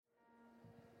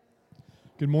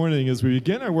Good morning. As we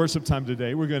begin our worship time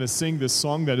today, we're going to sing this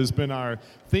song that has been our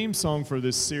theme song for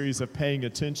this series of paying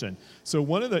attention. So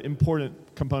one of the important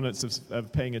components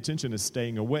of paying attention is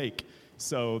staying awake.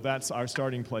 So that's our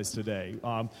starting place today.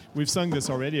 We've sung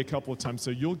this already a couple of times, so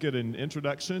you'll get an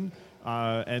introduction,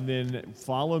 and then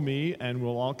follow me, and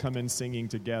we'll all come in singing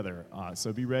together.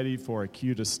 So be ready for a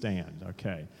cue to stand.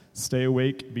 Okay. Stay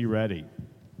awake, be ready.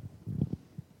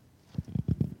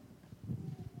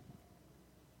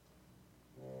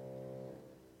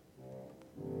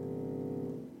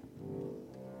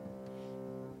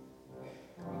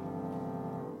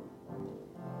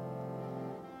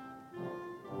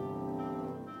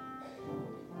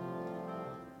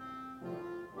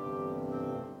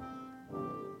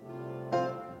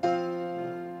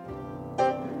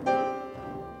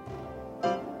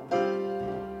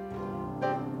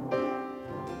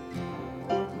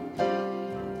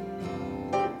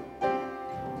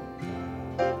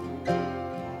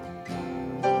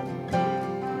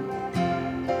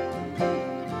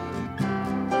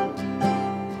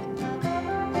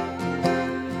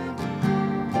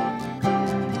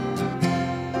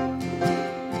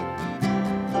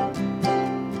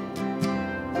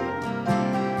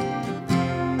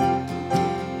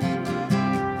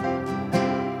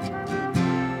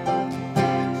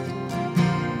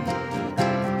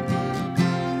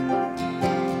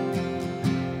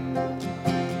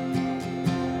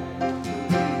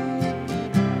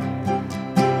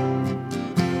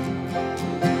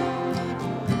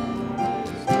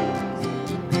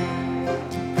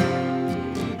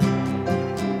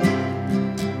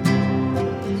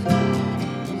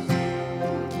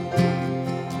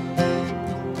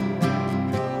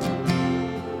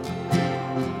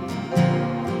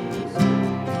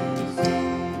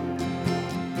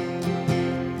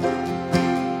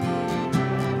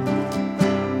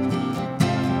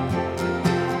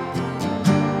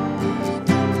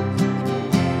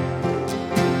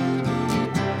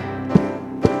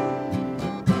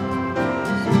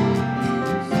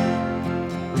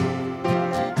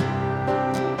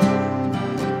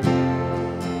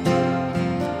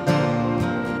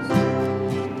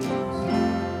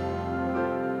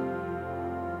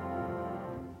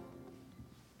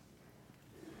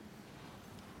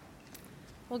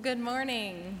 Well, good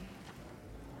morning.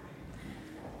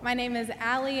 My name is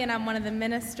Allie, and I'm one of the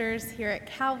ministers here at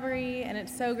Calvary, and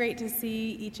it's so great to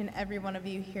see each and every one of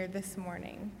you here this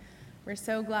morning. We're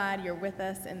so glad you're with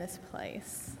us in this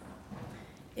place.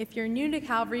 If you're new to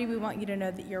Calvary, we want you to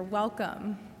know that you're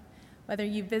welcome. Whether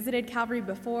you've visited Calvary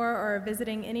before or are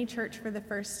visiting any church for the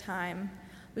first time,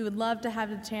 we would love to have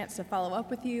the chance to follow up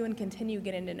with you and continue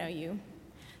getting to know you.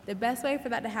 The best way for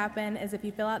that to happen is if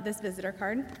you fill out this visitor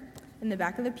card in the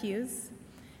back of the pews,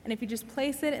 and if you just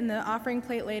place it in the offering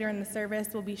plate later in the service,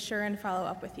 we'll be sure and follow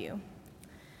up with you.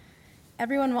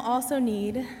 Everyone will also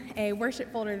need a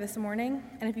worship folder this morning,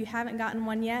 and if you haven't gotten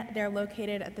one yet, they're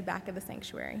located at the back of the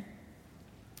sanctuary.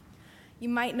 You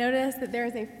might notice that there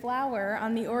is a flower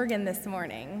on the organ this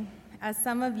morning. As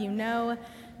some of you know,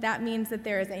 that means that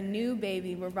there is a new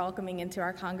baby we're welcoming into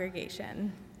our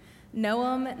congregation.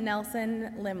 Noam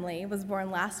Nelson Limley was born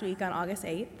last week on August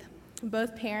 8th.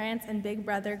 Both parents and big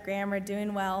brother Graham are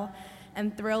doing well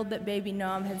and thrilled that baby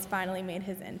Noam has finally made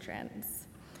his entrance.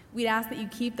 We'd ask that you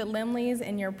keep the Limleys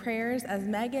in your prayers as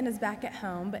Megan is back at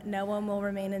home, but Noam will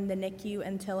remain in the NICU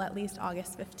until at least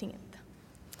August 15th.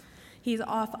 He's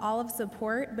off olive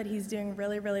support, but he's doing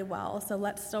really, really well, so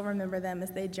let's still remember them as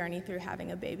they journey through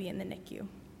having a baby in the NICU.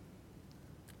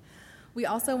 We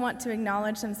also want to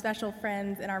acknowledge some special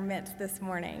friends in our midst this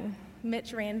morning.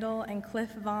 Mitch Randall and Cliff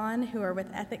Vaughn, who are with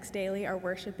Ethics Daily, are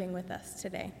worshiping with us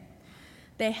today.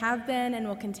 They have been and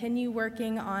will continue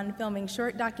working on filming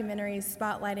short documentaries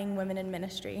spotlighting women in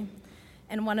ministry,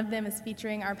 and one of them is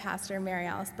featuring our pastor, Mary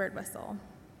Alice Birdwhistle.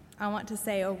 I want to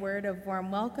say a word of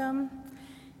warm welcome,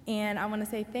 and I want to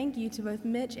say thank you to both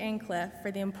Mitch and Cliff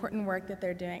for the important work that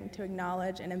they're doing to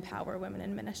acknowledge and empower women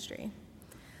in ministry.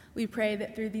 We pray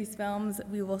that through these films,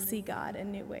 we will see God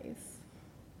in new ways.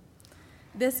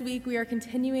 This week, we are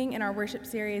continuing in our worship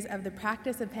series of the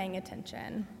practice of paying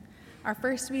attention. Our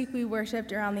first week, we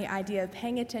worshiped around the idea of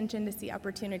paying attention to see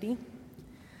opportunity.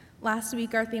 Last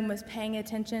week, our theme was paying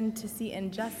attention to see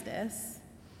injustice.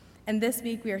 And this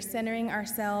week, we are centering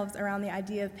ourselves around the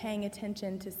idea of paying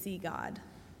attention to see God.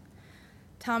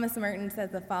 Thomas Merton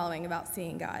says the following about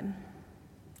seeing God.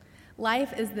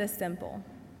 Life is this simple.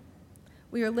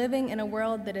 We are living in a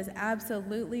world that is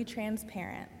absolutely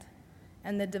transparent,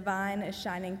 and the divine is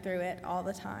shining through it all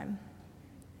the time.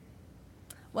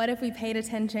 What if we paid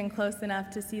attention close enough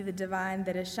to see the divine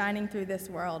that is shining through this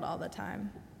world all the time?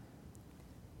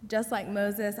 Just like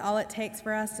Moses, all it takes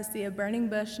for us to see a burning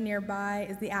bush nearby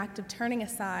is the act of turning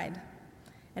aside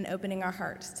and opening our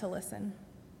hearts to listen.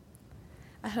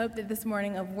 I hope that this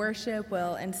morning of worship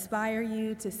will inspire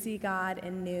you to see God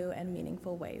in new and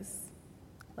meaningful ways.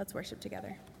 Let's worship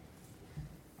together.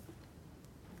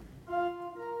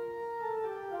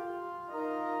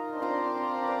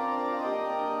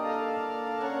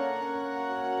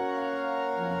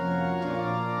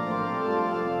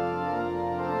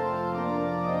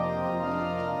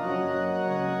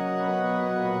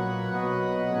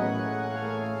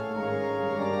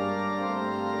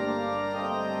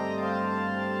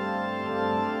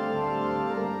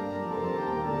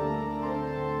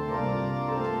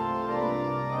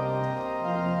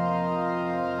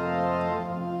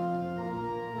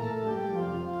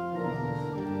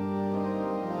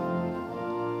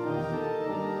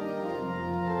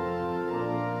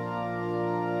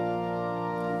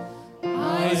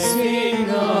 I sing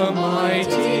the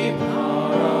mighty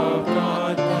power of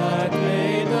God that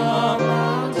made the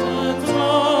mountains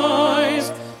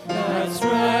rise, that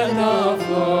spread the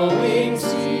flowing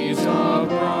seas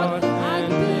abroad and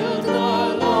built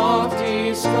the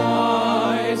lofty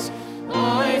skies.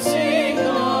 I sing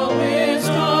the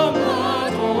wisdom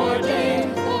that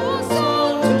ordained the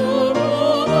sun to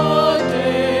rule the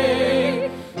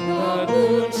day. The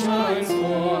moon shines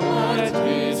forth at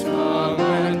his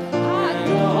command,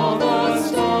 all the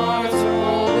stars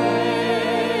obey.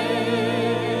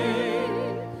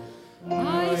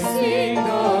 I sing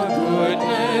the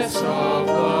goodness of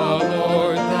the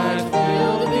Lord that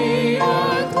filled the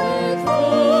earth with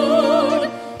food.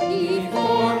 He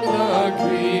formed the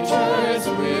creatures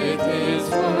with his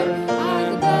word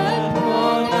and then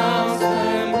pronounced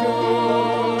them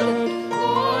good.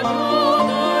 On all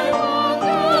thy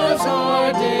wonders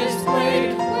are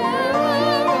displayed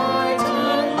wherever I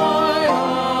turn my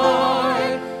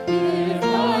eye. If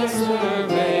I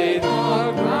survey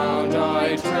the ground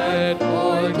I tread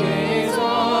or gaze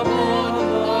upon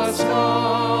the sky.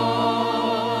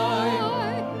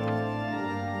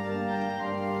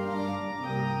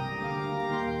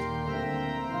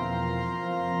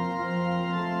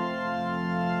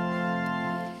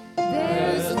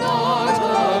 There's not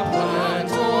a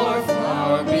plant or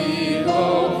flower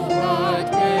below that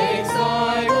makes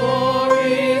thy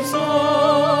glories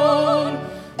known.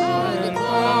 And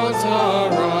clouds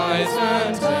arise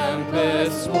and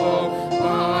tempests flow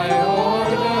by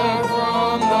order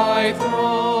from thy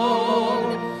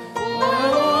throne. For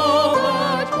all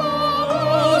that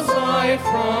borrows life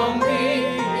from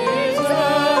thee is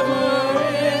ever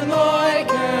in thy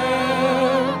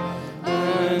care.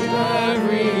 And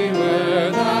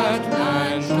everywhere that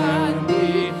man can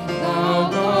be, thou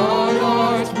God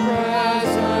art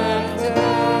present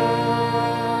there.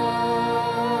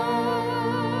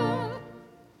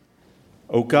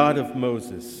 O God of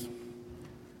Moses,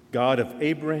 God of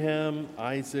Abraham,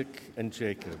 Isaac, and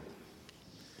Jacob,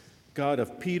 God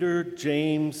of Peter,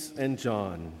 James, and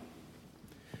John,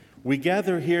 we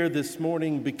gather here this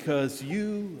morning because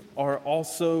you are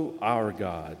also our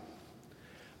God.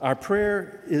 Our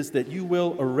prayer is that you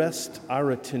will arrest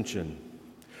our attention,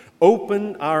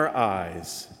 open our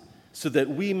eyes so that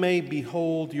we may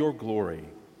behold your glory.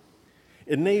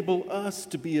 Enable us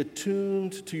to be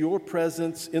attuned to your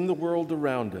presence in the world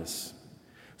around us,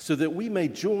 so that we may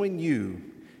join you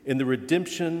in the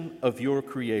redemption of your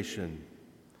creation.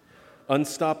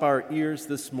 Unstop our ears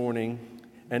this morning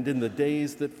and in the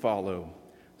days that follow,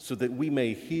 so that we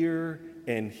may hear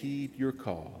and heed your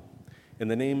call. In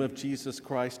the name of Jesus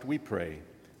Christ we pray.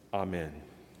 Amen.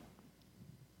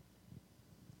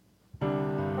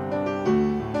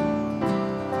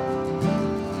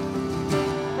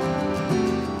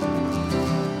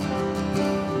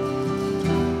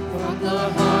 From the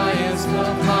highest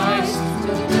of heights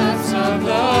to the depths of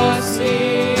the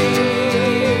sea,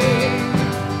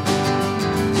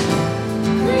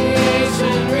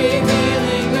 creation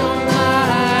revealing your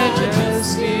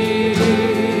majesty.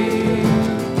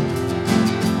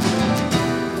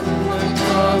 What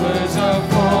colors of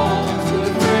fall to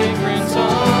the fragrance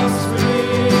of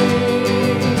spring.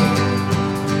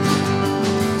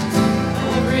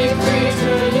 Every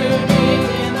creature unique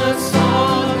in the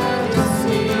song that it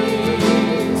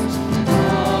sings.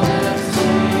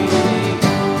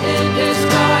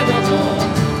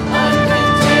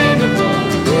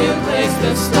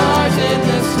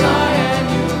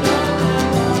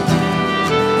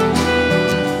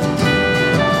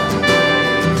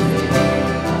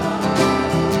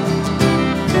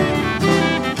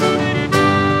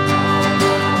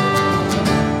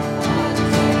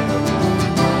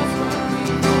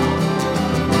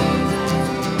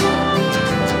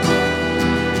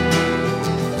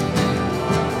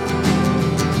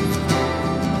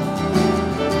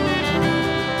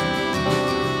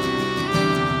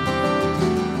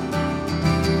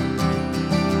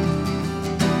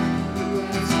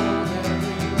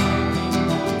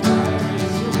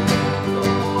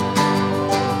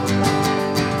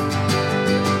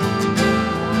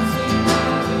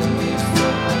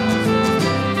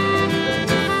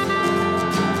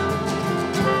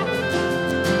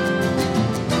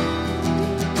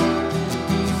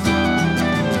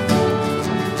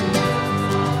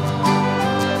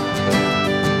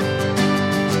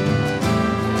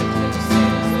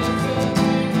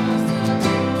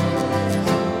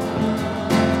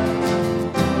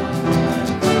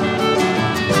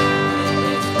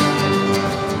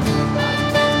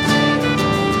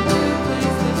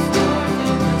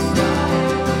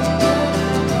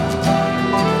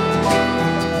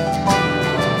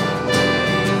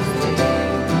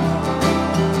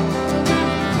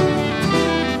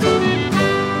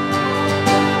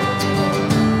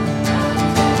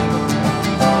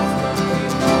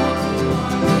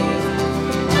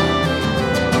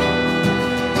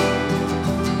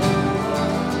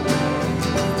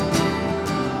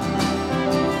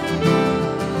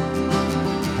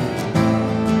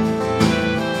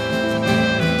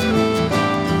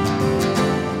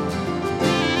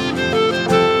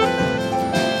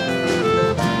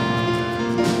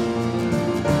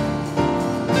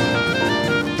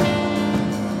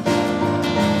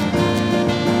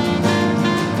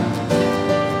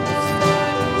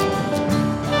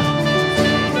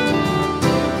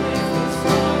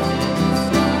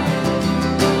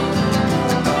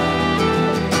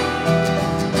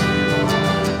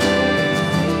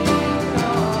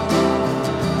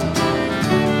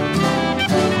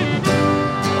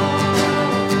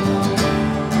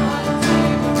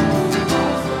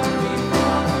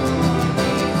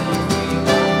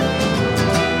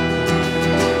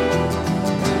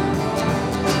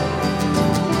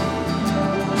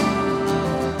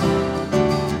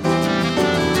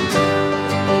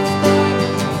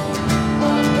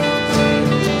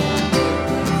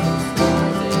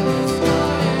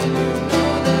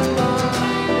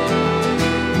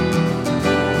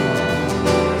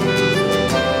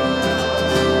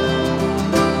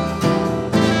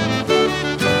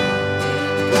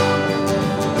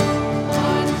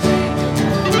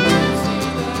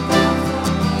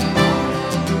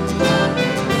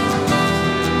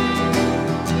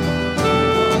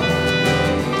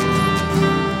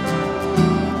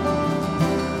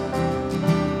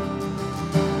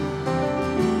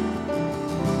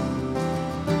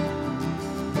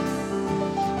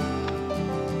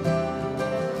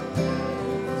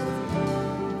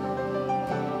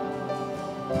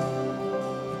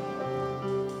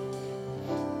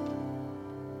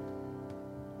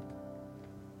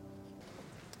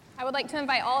 I would like to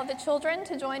invite all of the children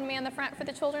to join me in the front for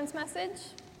the children's message.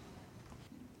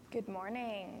 Good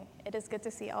morning. It is good to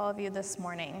see all of you this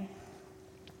morning.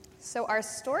 So our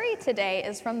story today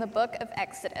is from the book of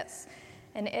Exodus,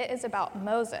 and it is about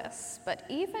Moses, but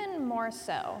even more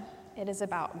so, it is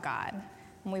about God.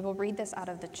 And we will read this out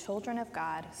of the Children of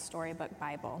God Storybook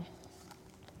Bible.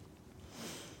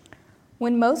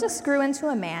 When Moses grew into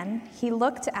a man, he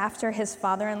looked after his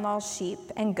father-in-law's sheep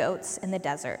and goats in the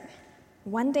desert.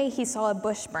 One day he saw a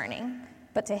bush burning,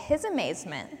 but to his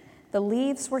amazement, the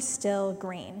leaves were still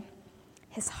green.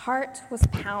 His heart was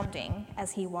pounding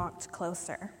as he walked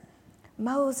closer.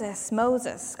 "Moses,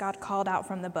 Moses," God called out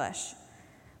from the bush.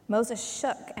 Moses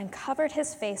shook and covered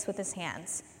his face with his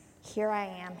hands. "Here I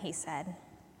am," he said.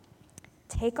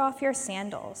 "Take off your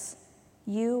sandals.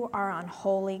 You are on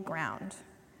holy ground."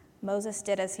 Moses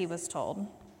did as he was told.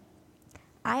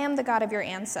 "I am the God of your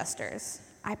ancestors.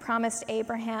 I promised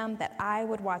Abraham that I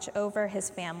would watch over his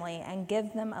family and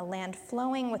give them a land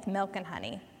flowing with milk and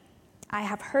honey. I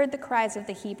have heard the cries of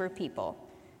the Hebrew people.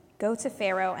 Go to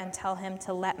Pharaoh and tell him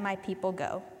to let my people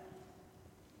go."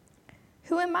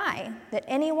 "Who am I that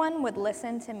anyone would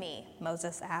listen to me?"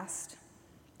 Moses asked.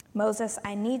 "Moses,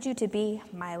 I need you to be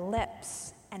my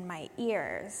lips and my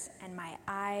ears and my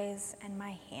eyes and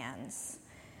my hands,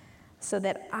 so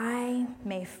that I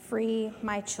may free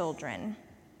my children.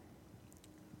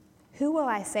 Who will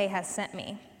I say has sent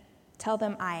me? Tell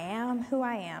them I am who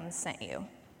I am sent you."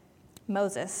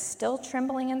 Moses, still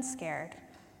trembling and scared.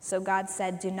 So God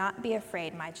said, "Do not be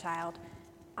afraid, my child.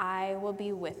 I will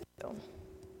be with you."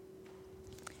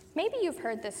 Maybe you've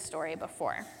heard this story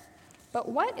before, but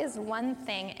what is one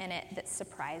thing in it that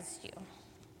surprised you?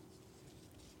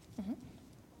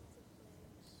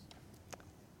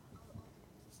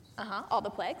 All the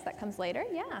plagues, that comes later,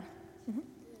 yeah.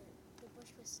 The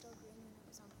bush was still green and it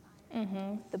was on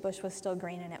fire. The bush was still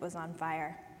green and it was on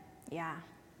fire. Yeah.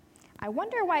 I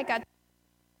wonder why God took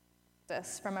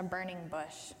this from a burning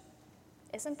bush.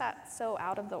 Isn't that so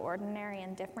out of the ordinary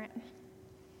and different?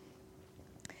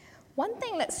 One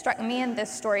thing that struck me in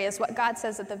this story is what God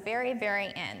says at the very,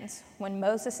 very end. When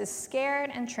Moses is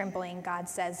scared and trembling, God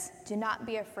says, "Do not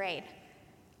be afraid.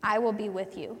 I will be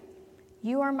with you.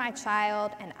 You are my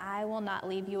child, and I will not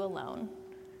leave you alone.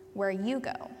 Where you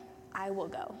go, I will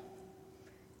go."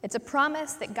 It's a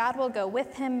promise that God will go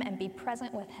with him and be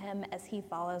present with him as he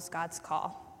follows God's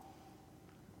call.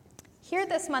 Here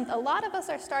this month, a lot of us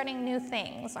are starting new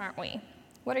things, aren't we?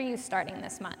 What are you starting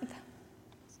this month?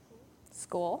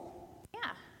 School?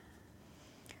 Yeah.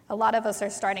 A lot of us are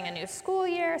starting a new school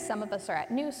year. Some of us are at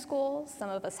new schools.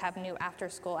 Some of us have new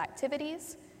after-school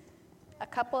activities. A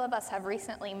couple of us have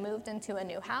recently moved into a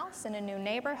new house in a new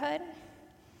neighborhood.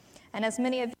 And as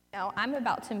many of you know, I'm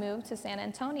about to move to San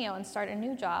Antonio and start a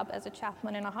new job as a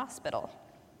chaplain in a hospital.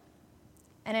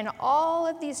 And in all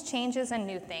of these changes and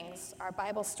new things, our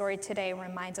Bible story today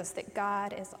reminds us that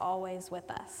God is always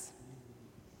with us.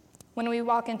 When we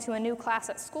walk into a new class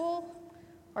at school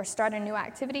or start a new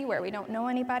activity where we don't know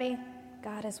anybody,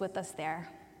 God is with us there.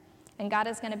 And God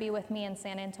is going to be with me in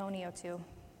San Antonio too.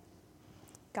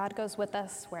 God goes with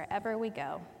us wherever we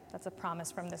go. That's a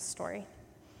promise from this story.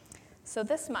 So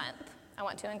this month, I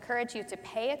want to encourage you to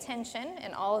pay attention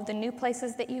in all of the new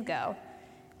places that you go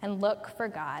and look for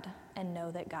God and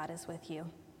know that God is with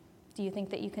you. Do you think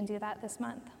that you can do that this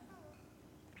month?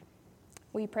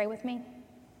 Will you pray with me?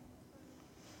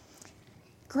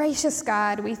 Gracious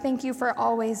God, we thank you for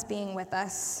always being with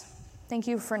us. Thank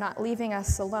you for not leaving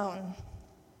us alone.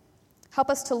 Help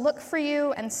us to look for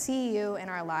you and see you in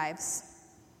our lives.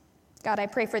 God, I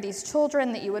pray for these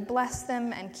children that you would bless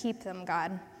them and keep them,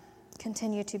 God.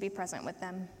 Continue to be present with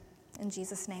them. In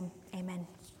Jesus' name, amen.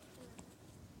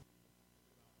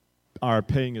 Are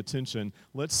paying attention,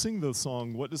 let's sing the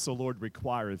song, "What Does the Lord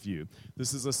Require of You?"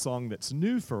 This is a song that's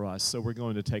new for us, so we're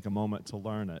going to take a moment to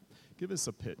learn it. Give us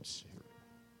a pitch.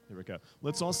 Here we go.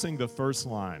 Let's all sing the first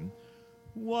line.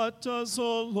 "What does the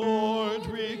Lord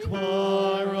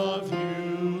require of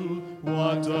you?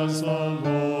 What does the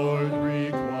Lord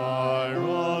require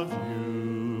of you?"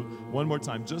 One more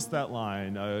time, just that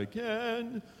line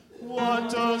again. "What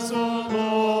does the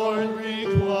Lord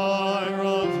require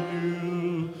of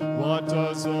you? What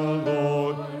does the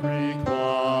Lord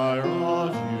require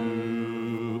of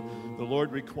you?" The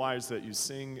Lord requires that you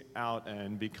sing out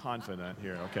and be confident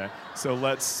here, okay? So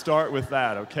let's start with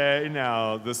that, okay?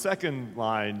 Now, the second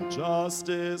line,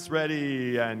 "Justice,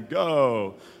 ready, and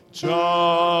go."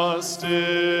 Justice,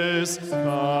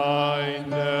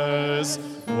 kindness,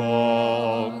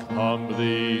 walk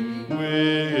humbly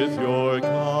with your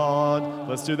God.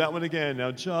 Let's do that one again.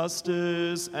 Now,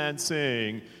 justice and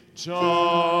sing.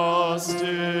 Justice,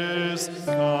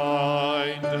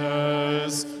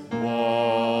 kindness,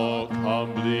 walk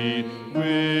humbly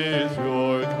with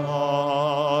your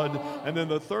God. And then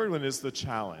the third one is the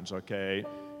challenge, okay?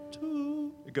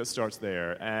 It starts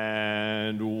there.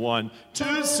 And 1,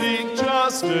 to seek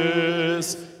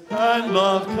justice and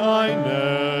love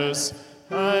kindness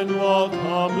and walk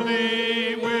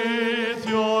humbly with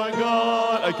your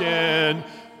God. Again,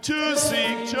 to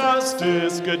seek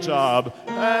justice, good job,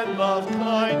 and love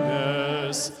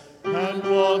kindness and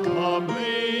walk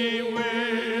humbly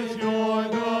with your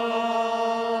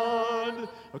God.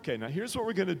 Okay, now here's what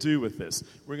we're going to do with this.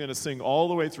 We're going to sing all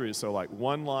the way through. So like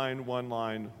one line, one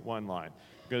line, one line.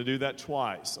 We're going to do that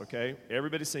twice, okay?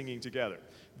 Everybody singing together.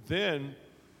 Then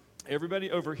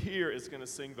everybody over here is going to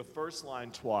sing the first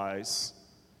line twice,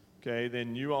 okay?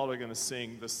 Then you all are going to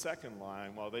sing the second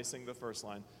line while they sing the first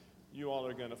line. You all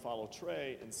are going to follow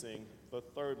Trey and sing the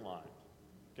third line,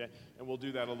 okay? And we'll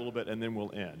do that a little bit, and then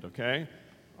we'll end, okay?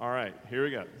 All right, here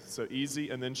we go. So easy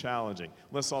and then challenging.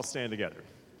 Let's all stand together.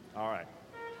 All right.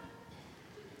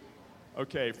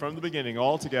 Okay, from the beginning,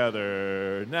 all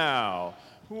together. Now,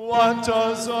 what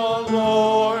does the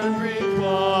Lord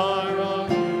require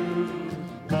of you?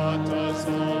 What does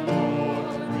the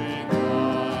Lord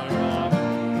require of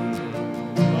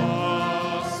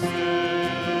you?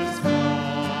 Justice,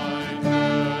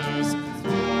 kindness,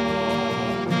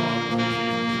 walk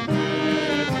humbly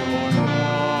with your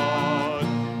God.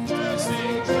 To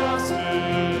seek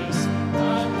justice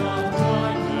and love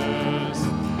kindness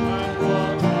and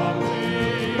walk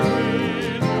humbly with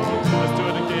your God. Let's do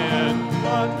it again.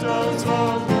 What does the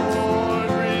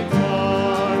Lord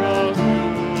require of you?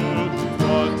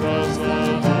 What does the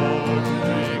Lord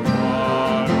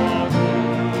require of you?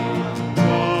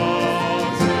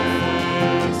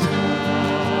 Justice,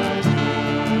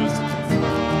 kindness,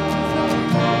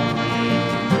 walk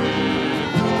humbly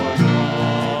with your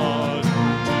God.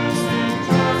 To seek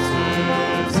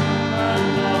justice and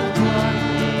love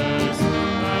kindness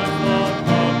and walk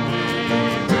humbly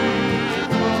with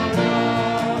your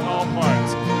God. All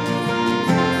parts.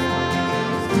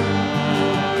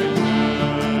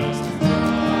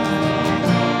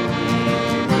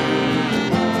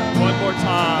 One more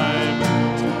time.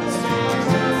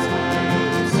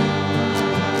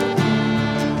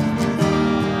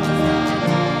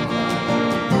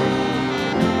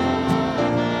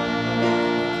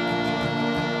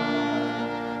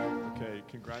 Okay,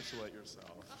 congratulate yourself.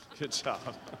 Good job.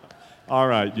 All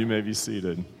right, you may be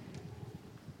seated.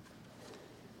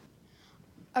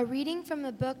 A reading from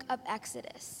the book of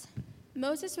Exodus.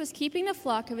 Moses was keeping the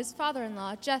flock of his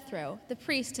father-in-law, Jethro, the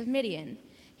priest of Midian.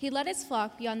 He led his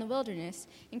flock beyond the wilderness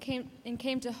and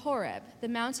came to Horeb, the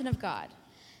mountain of God.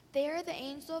 There the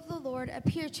angel of the Lord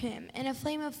appeared to him in a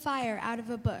flame of fire out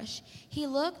of a bush. He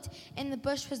looked, and the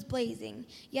bush was blazing,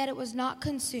 yet it was not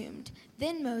consumed.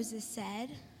 Then Moses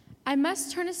said, I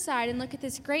must turn aside and look at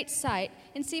this great sight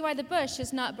and see why the bush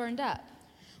is not burned up.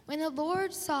 When the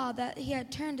Lord saw that he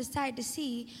had turned aside to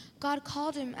see, God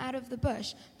called him out of the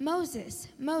bush, Moses,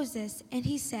 Moses, and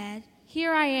he said,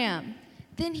 Here I am.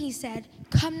 Then he said,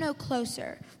 Come no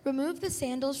closer. Remove the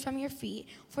sandals from your feet,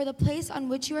 for the place on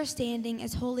which you are standing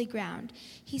is holy ground.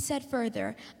 He said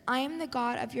further, I am the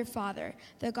God of your father,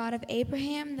 the God of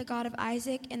Abraham, the God of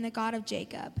Isaac, and the God of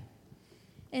Jacob.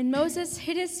 And Moses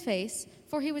hid his face,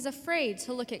 for he was afraid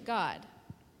to look at God.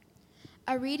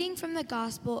 A reading from the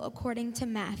Gospel according to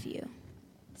Matthew.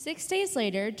 6 days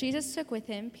later, Jesus took with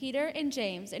him Peter and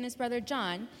James and his brother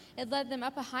John and led them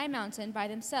up a high mountain by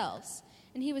themselves.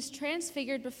 And he was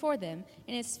transfigured before them,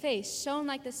 and his face shone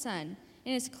like the sun,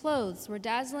 and his clothes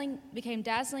became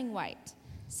dazzling white.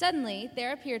 Suddenly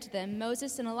there appeared to them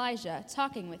Moses and Elijah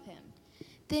talking with him.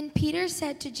 Then Peter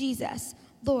said to Jesus,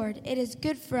 Lord, it is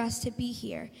good for us to be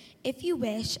here. If you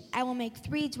wish, I will make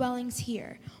 3 dwellings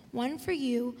here, one for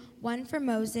you, one for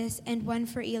Moses, and one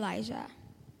for Elijah.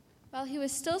 While he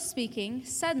was still speaking,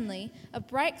 suddenly a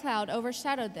bright cloud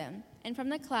overshadowed them, and from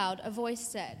the cloud a voice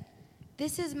said,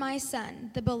 This is my son,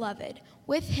 the beloved.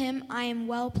 With him I am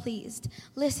well pleased.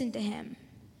 Listen to him.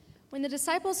 When the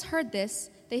disciples heard this,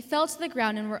 they fell to the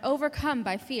ground and were overcome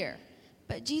by fear.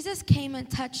 But Jesus came and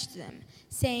touched them,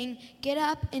 saying, Get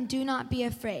up and do not be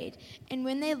afraid. And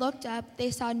when they looked up,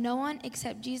 they saw no one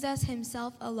except Jesus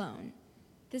himself alone.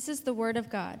 This is the word of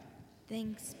God.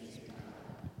 Thanks be to God.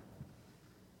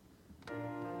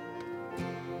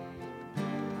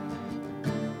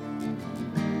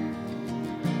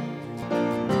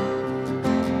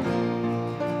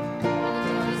 What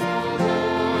does the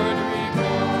Lord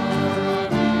require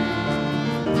of you?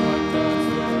 What does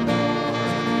the Lord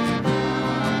require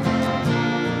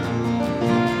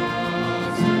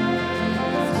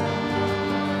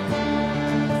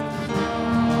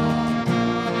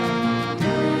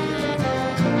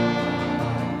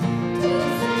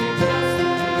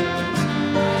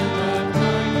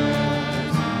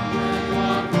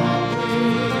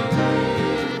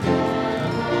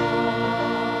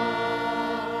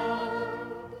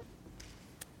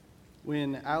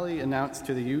when Allie announced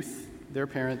to the youth, their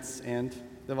parents, and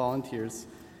the volunteers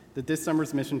that this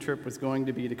summer's mission trip was going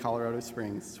to be to Colorado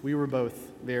Springs, we were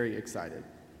both very excited.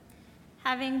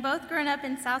 Having both grown up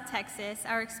in South Texas,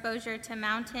 our exposure to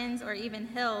mountains or even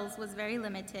hills was very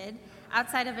limited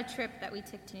outside of a trip that we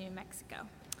took to New Mexico.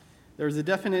 There was a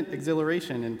definite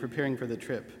exhilaration in preparing for the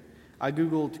trip. I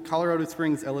Googled Colorado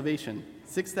Springs elevation,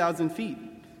 6,000 feet,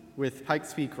 with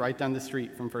Pikes Peak right down the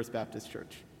street from First Baptist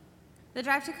Church. The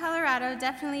drive to Colorado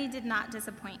definitely did not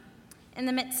disappoint. In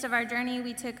the midst of our journey,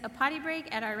 we took a potty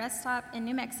break at our rest stop in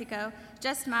New Mexico,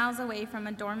 just miles away from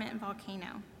a dormant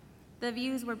volcano. The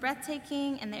views were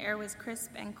breathtaking and the air was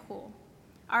crisp and cool.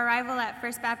 Our arrival at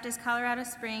First Baptist Colorado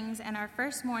Springs and our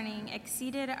first morning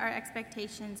exceeded our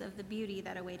expectations of the beauty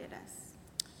that awaited us.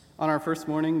 On our first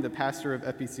morning, the pastor of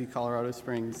FBC Colorado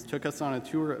Springs took us on a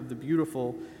tour of the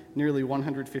beautiful, nearly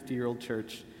 150-year-old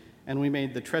church, and we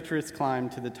made the treacherous climb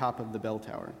to the top of the bell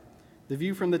tower. The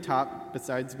view from the top,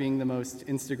 besides being the most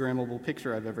Instagrammable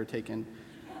picture I've ever taken,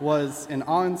 was an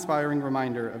awe-inspiring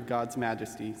reminder of God's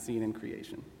majesty seen in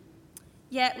creation.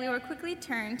 Yet we were quickly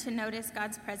turned to notice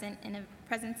God's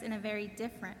presence in a very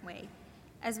different way.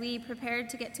 As we prepared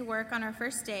to get to work on our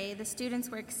first day, the students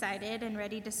were excited and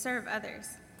ready to serve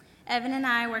others. Evan and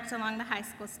I worked along the high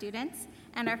school students,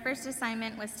 and our first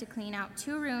assignment was to clean out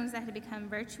 2 rooms that had become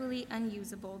virtually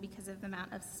unusable because of the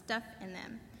amount of stuff in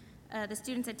them. The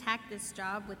students attacked this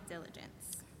job with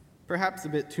diligence. Perhaps a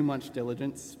bit too much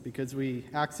diligence, because we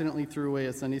accidentally threw away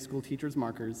a Sunday school teacher's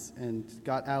markers and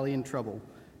got Allie in trouble,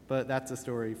 but that's a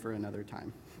story for another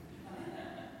time.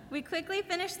 We quickly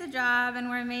finished the job and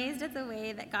were amazed at the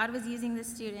way that God was using the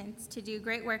students to do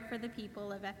great work for the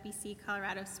people of FBC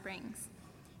Colorado Springs.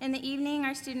 In the evening,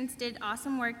 our students did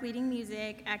awesome work leading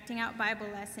music, acting out Bible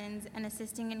lessons, and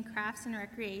assisting in crafts and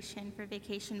recreation for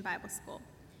Vacation Bible School.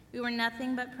 We were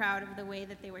nothing but proud of the way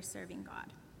that they were serving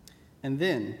God. And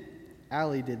then,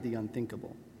 Allie did the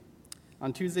unthinkable.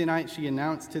 On Tuesday night, she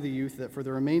announced to the youth that for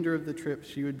the remainder of the trip,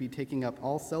 she would be taking up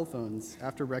all cell phones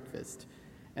after breakfast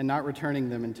and not returning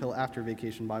them until after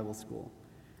Vacation Bible School.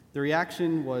 The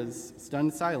reaction was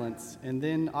stunned silence and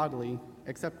then, oddly,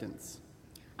 acceptance.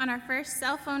 On our first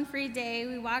cell phone-free day,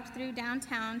 we walked through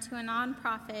downtown to a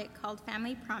nonprofit called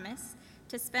Family Promise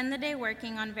to spend the day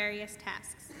working on various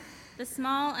tasks. The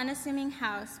small, unassuming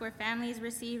house where families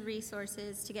receive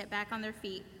resources to get back on their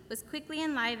feet was quickly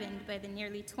enlivened by the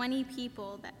nearly 20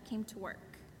 people that came to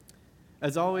work.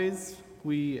 As always,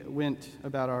 we went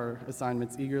about our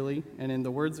assignments eagerly, and in the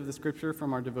words of the scripture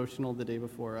from our devotional the day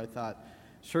before, I thought,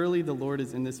 surely the Lord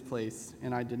is in this place,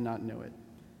 and I did not know it.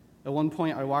 At one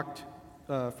point, I walked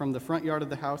from the front yard of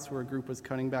the house where a group was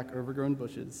cutting back overgrown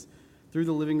bushes, through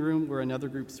the living room where another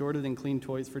group sorted and cleaned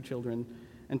toys for children,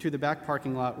 and to the back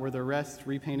parking lot where the rest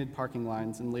repainted parking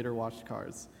lines and later washed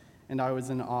cars, and I was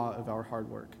in awe of our hard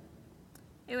work.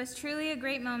 It was truly a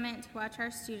great moment to watch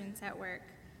our students at work.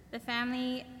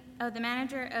 The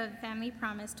manager of Family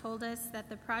Promise told us that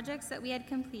the projects that we had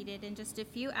completed in just a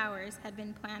few hours had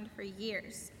been planned for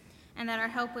years, and that our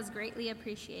help was greatly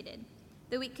appreciated.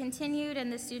 The week continued, and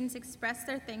the students expressed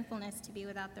their thankfulness to be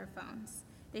without their phones.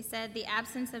 They said the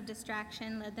absence of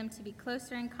distraction led them to be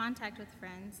closer in contact with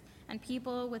friends and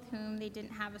people with whom they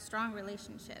didn't have a strong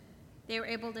relationship. They were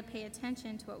able to pay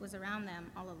attention to what was around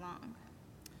them all along.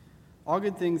 All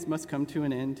good things must come to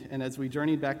an end, and as we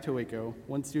journeyed back to Waco,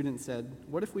 one student said,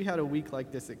 "What if we had a week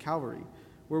like this at Calvary,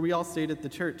 where we all stayed at the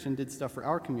church and did stuff for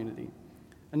our community?"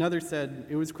 Another said,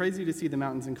 "It was crazy to see the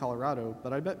mountains in Colorado,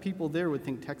 but I bet people there would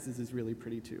think Texas is really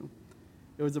pretty too."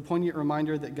 It was a poignant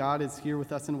reminder that God is here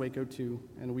with us in Waco too,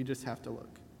 and we just have to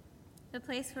look. The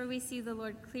place where we see the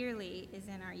Lord clearly is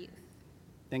in our youth.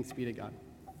 Thanks be to God.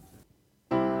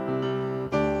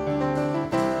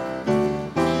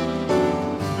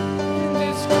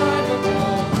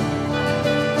 Indescribable,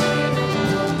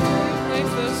 unbelievable, like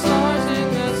the stars in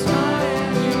the sky,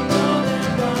 and you know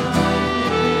them by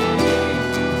name.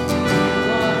 You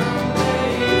are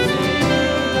amazing,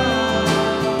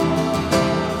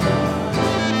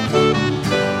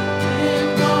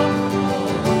 incomparable,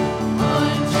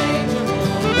 unchangeable.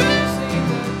 You see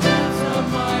the depths of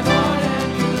my heart, and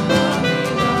you love me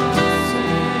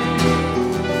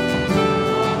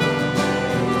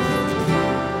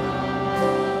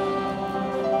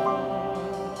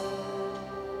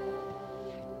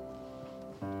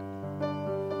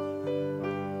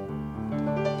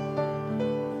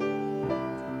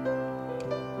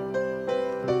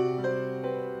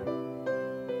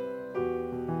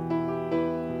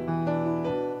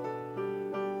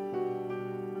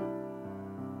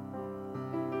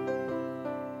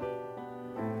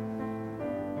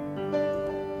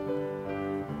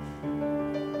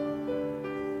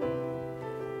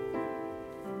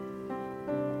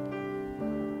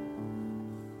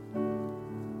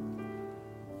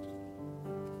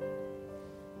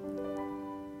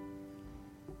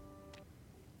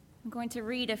going to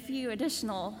read a few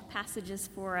additional passages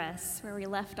for us where we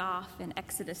left off in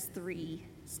Exodus 3,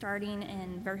 starting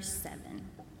in verse 7.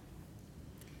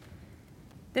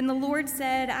 Then the Lord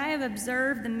said, I have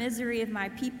observed the misery of my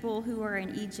people who are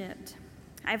in Egypt.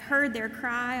 I've heard their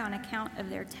cry on account of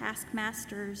their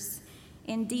taskmasters.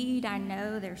 Indeed, I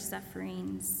know their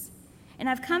sufferings. And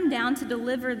I've come down to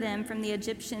deliver them from the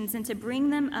Egyptians and to bring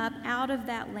them up out of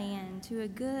that land to a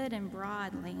good and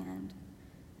broad land,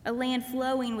 a land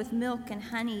flowing with milk and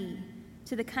honey,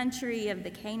 to the country of the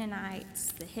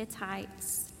Canaanites, the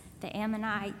Hittites, the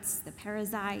Ammonites, the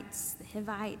Perizzites, the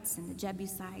Hivites, and the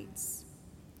Jebusites.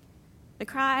 The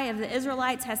cry of the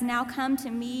Israelites has now come to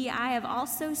me. I have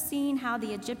also seen how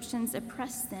the Egyptians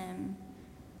oppress them.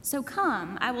 So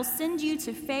come, I will send you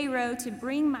to Pharaoh to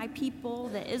bring my people,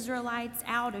 the Israelites,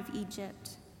 out of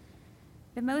Egypt.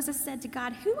 But Moses said to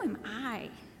God, who am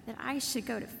I that I should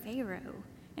go to Pharaoh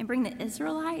and bring the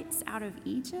Israelites out of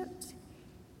Egypt?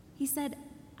 He said,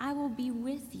 I will be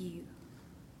with you,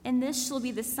 and this shall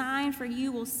be the sign for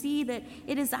you will see that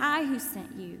it is I who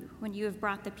sent you. When you have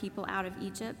brought the people out of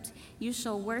Egypt, you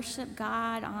shall worship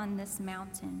God on this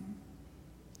mountain.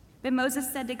 But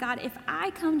Moses said to God, if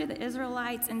I come to the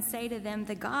Israelites and say to them,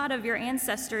 the God of your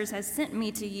ancestors has sent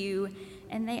me to you,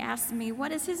 and they ask me,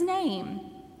 what is his name?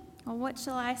 Well, what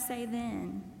shall I say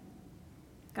then?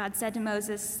 God said to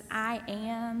Moses, I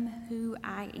am who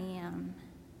I am.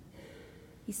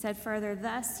 He said further,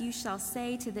 thus you shall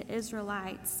say to the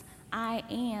Israelites, I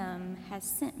am has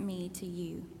sent me to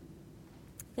you.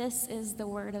 This is the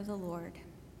word of the Lord.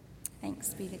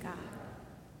 Thanks be to God.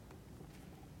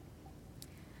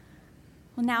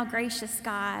 Well, now, gracious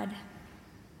God,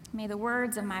 may the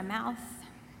words of my mouth,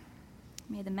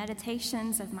 may the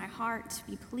meditations of my heart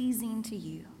be pleasing to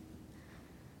you.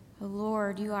 O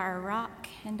Lord, you are a rock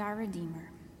and our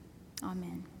Redeemer.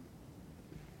 Amen.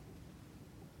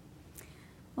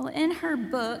 Well, in her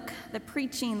book, The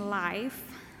Preaching Life,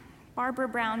 Barbara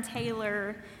Brown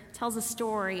Taylor tells a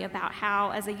story about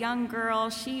how, as a young girl,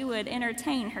 she would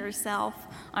entertain herself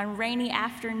on rainy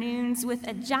afternoons with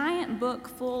a giant book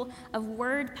full of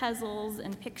word puzzles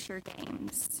and picture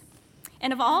games.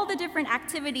 And of all the different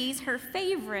activities, her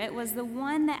favorite was the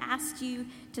one that asked you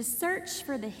to search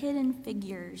for the hidden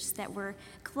figures that were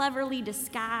cleverly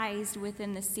disguised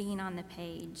within the scene on the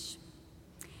page.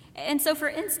 And so, for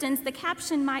instance, the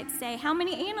caption might say, how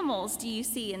many animals do you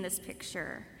see in this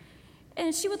picture?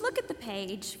 And she would look at the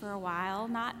page for a while,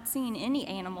 not seeing any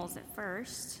animals at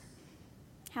first.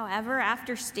 However,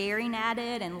 after staring at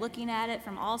it and looking at it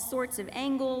from all sorts of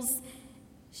angles,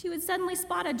 she would suddenly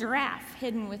spot a giraffe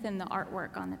hidden within the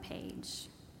artwork on the page,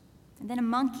 and then a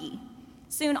monkey.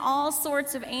 Soon all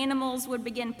sorts of animals would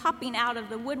begin popping out of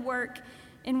the woodwork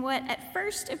in what at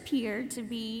first appeared to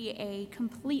be a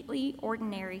completely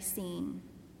ordinary scene.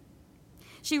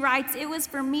 She writes, it was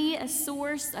for me a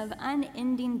source of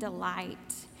unending delight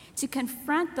to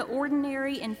confront the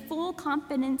ordinary in full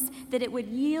confidence that it would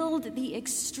yield the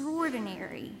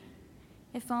extraordinary,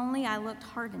 if only I looked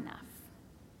hard enough.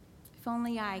 If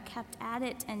only I kept at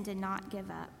it and did not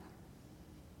give up.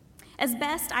 As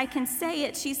best I can say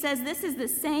it, she says, this is the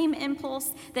same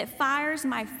impulse that fires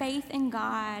my faith in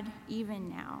God even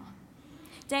now.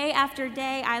 Day after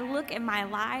day, I look at my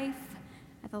life,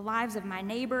 at the lives of my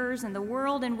neighbors and the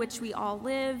world in which we all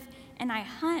live, and I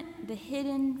hunt the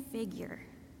hidden figure,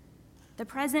 the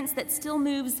presence that still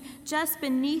moves just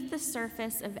beneath the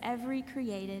surface of every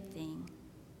created thing.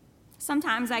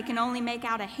 Sometimes I can only make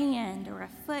out a hand or a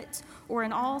foot or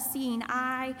an all-seeing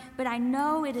eye, but I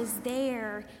know it is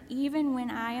there even when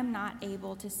I am not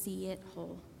able to see it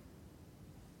whole.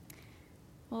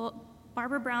 Well,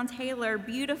 Barbara Brown Taylor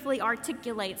beautifully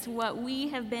articulates what we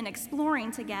have been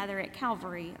exploring together at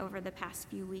Calvary over the past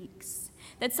few weeks.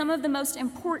 That some of the most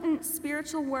important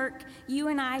spiritual work you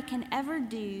and I can ever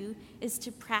do is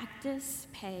to practice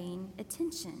paying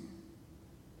attention,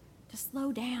 to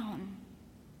slow down,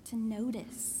 to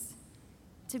notice,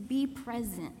 to be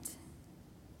present,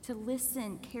 to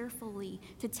listen carefully,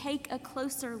 to take a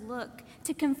closer look,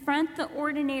 to confront the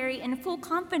ordinary in full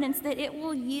confidence that it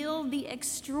will yield the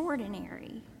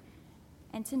extraordinary,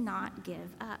 and to not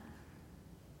give up.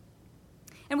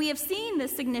 And we have seen the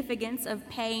significance of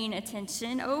paying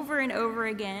attention over and over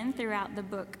again throughout the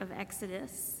book of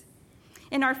Exodus.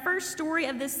 In our first story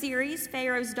of this series,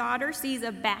 Pharaoh's daughter sees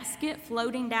a basket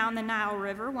floating down the Nile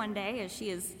River one day as she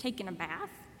is taking a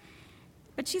bath.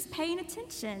 But she's paying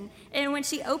attention. And when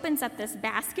she opens up this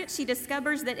basket, she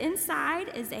discovers that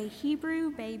inside is a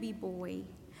Hebrew baby boy,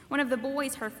 one of the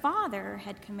boys her father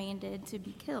had commanded to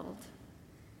be killed.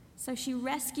 So she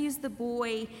rescues the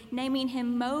boy, naming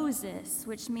him Moses,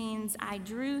 which means I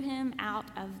drew him out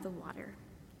of the water.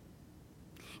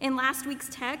 In last week's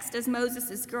text, as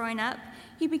Moses is growing up,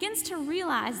 he begins to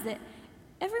realize that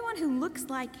everyone who looks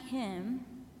like him,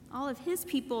 all of his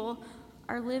people,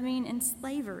 are living in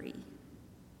slavery.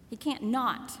 He can't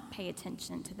not pay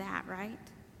attention to that, right?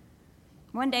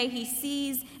 One day he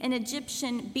sees an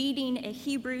Egyptian beating a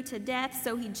Hebrew to death,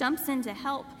 so he jumps in to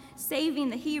help, saving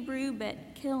the Hebrew but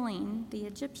killing the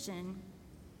Egyptian.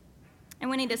 And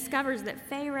when he discovers that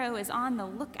Pharaoh is on the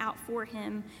lookout for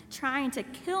him, trying to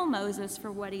kill Moses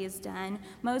for what he has done,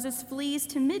 Moses flees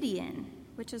to Midian,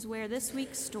 which is where this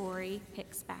week's story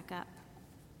picks back up.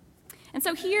 And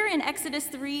so here in Exodus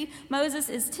 3, Moses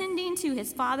is tending to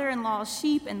his father-in-law's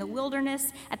sheep in the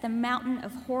wilderness at the mountain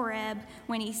of Horeb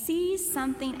when he sees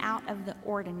something out of the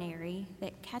ordinary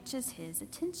that catches his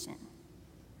attention.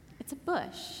 It's a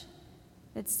bush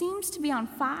that seems to be on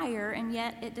fire, and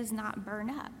yet it does not burn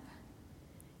up.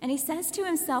 And he says to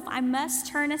himself, I must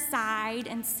turn aside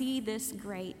and see this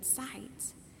great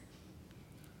sight.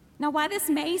 Now, while this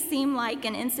may seem like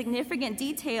an insignificant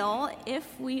detail,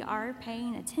 if we are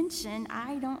paying attention,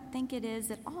 I don't think it is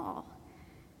at all.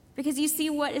 Because you see,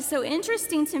 what is so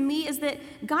interesting to me is that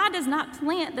God does not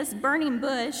plant this burning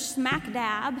bush smack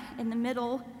dab in the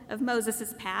middle of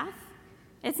Moses' path.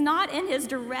 It's not in his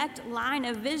direct line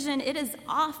of vision. It is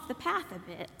off the path a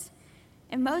bit.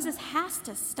 And Moses has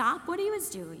to stop what he was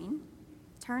doing,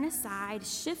 turn aside,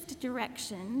 shift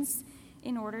directions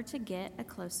in order to get a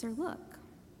closer look.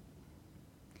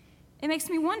 It makes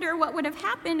me wonder what would have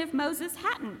happened if Moses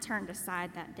hadn't turned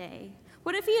aside that day.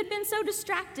 What if he had been so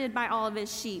distracted by all of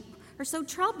his sheep, or so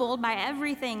troubled by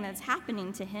everything that's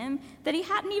happening to him, that he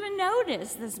hadn't even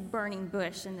noticed this burning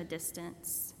bush in the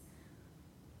distance?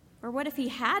 Or what if he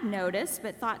had noticed,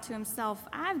 but thought to himself,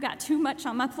 I've got too much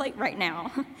on my plate right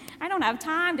now. I don't have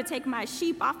time to take my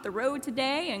sheep off the road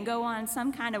today and go on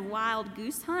some kind of wild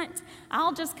goose hunt.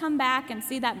 I'll just come back and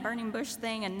see that burning bush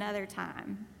thing another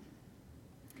time.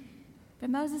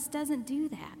 But Moses doesn't do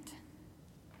that.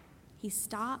 He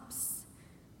stops,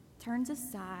 turns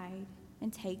aside,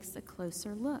 and takes a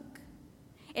closer look.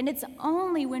 And it's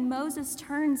only when Moses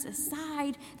turns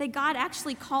aside that God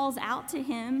actually calls out to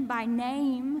him by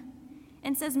name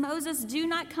and says, Moses, do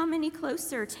not come any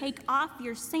closer. Take off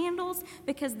your sandals,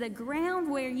 because the ground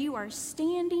where you are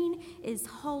standing is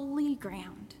holy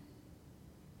ground.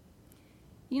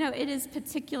 You know, it is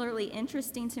particularly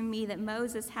interesting to me that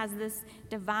Moses has this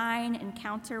divine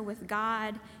encounter with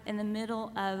God in the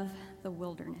middle of the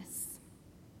wilderness.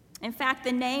 In fact,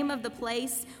 the name of the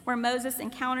place where Moses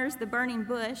encounters the burning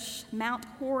bush, Mount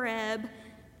Horeb,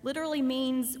 literally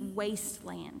means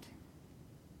wasteland.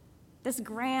 This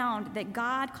ground that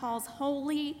God calls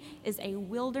holy is a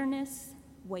wilderness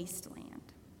wasteland.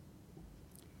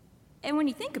 And when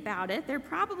you think about it, there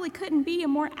probably couldn't be a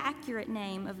more accurate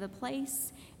name of the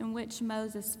place in which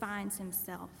Moses finds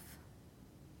himself.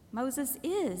 Moses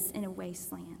is in a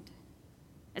wasteland.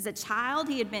 As a child,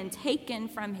 he had been taken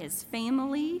from his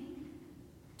family.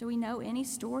 Do we know any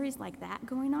stories like that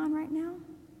going on right now?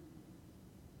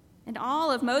 And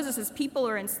all of Moses' people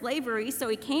are in slavery, so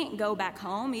he can't go back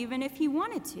home even if he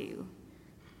wanted to.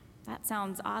 That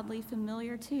sounds oddly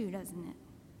familiar too, doesn't it?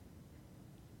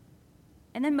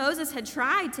 And then Moses had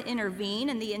tried to intervene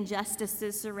in the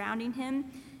injustices surrounding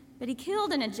him, but he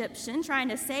killed an Egyptian trying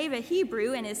to save a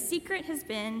Hebrew, and his secret has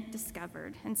been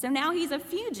discovered. And so now he's a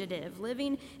fugitive,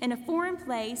 living in a foreign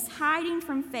place, hiding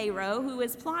from Pharaoh, who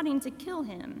is plotting to kill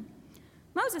him.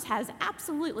 Moses has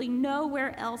absolutely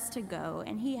nowhere else to go,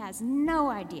 and he has no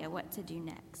idea what to do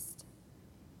next.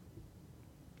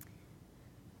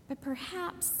 But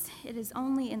perhaps it is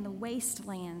only in the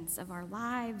wastelands of our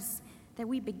lives that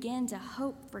we begin to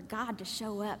hope for God to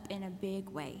show up in a big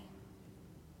way.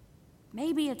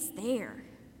 Maybe it's there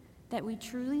that we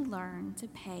truly learn to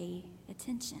pay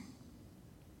attention.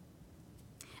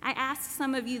 I asked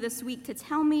some of you this week to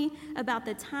tell me about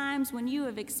the times when you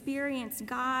have experienced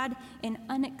God in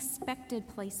unexpected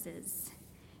places,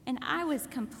 and I was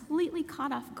completely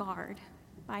caught off guard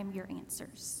by your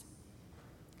answers.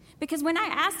 Because when I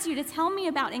asked you to tell me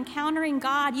about encountering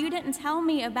God, you didn't tell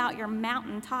me about your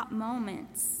mountaintop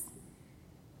moments.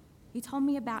 You told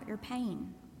me about your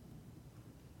pain.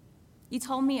 You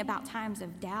told me about times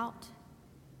of doubt,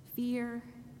 fear,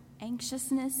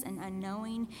 anxiousness, and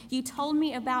unknowing. You told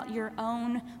me about your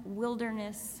own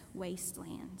wilderness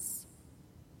wastelands.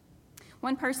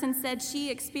 One person said she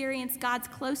experienced God's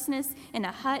closeness in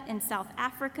a hut in South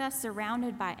Africa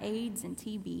surrounded by AIDS and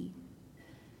TB.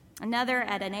 Another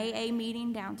at an AA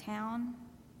meeting downtown.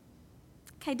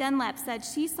 Kay Dunlap said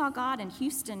she saw God in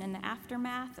Houston in the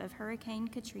aftermath of Hurricane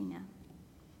Katrina.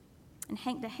 And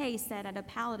Hank DeHay said at a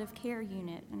palliative care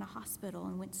unit in a hospital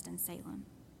in Winston-Salem.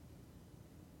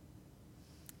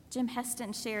 Jim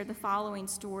Heston shared the following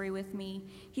story with me.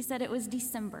 He said it was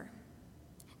December.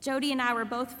 Jody and I were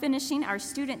both finishing our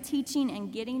student teaching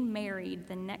and getting married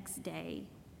the next day.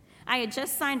 I had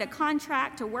just signed a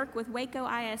contract to work with Waco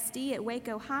ISD at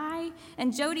Waco High,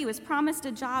 and Jody was promised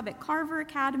a job at Carver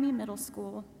Academy Middle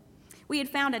School. We had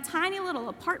found a tiny little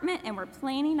apartment and were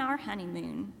planning our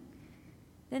honeymoon.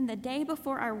 Then the day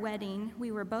before our wedding, we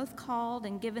were both called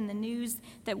and given the news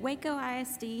that Waco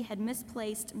ISD had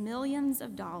misplaced millions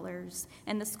of dollars,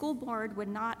 and the school board would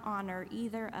not honor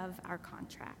either of our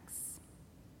contracts.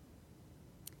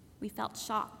 We felt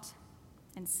shocked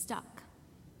and stuck,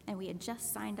 and we had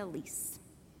just signed a lease.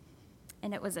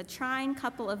 And it was a trying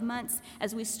couple of months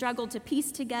as we struggled to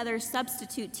piece together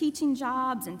substitute teaching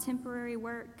jobs and temporary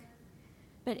work.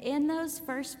 But in those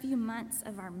first few months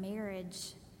of our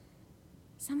marriage,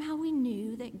 somehow we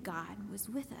knew that God was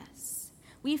with us.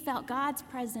 We felt God's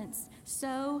presence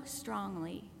so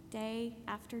strongly, day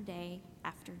after day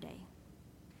after day.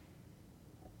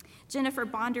 Jennifer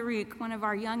Bondaruk, one of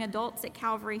our young adults at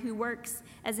Calvary who works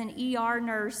as an ER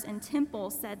nurse in Temple,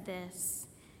 said this.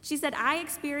 She said, I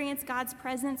experience God's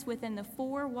presence within the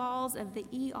four walls of the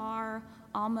ER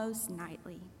almost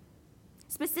nightly.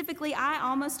 Specifically, I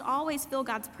almost always feel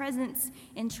God's presence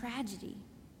in tragedy.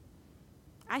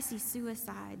 I see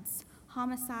suicides,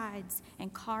 homicides,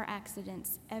 and car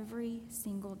accidents every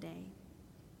single day.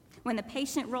 When the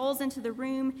patient rolls into the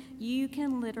room, you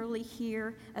can literally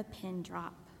hear a pin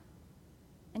drop.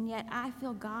 And yet I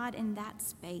feel God in that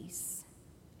space,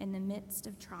 in the midst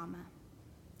of trauma.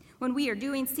 When we are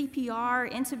doing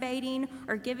CPR, intubating,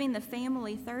 or giving the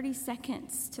family 30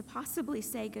 seconds to possibly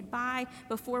say goodbye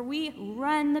before we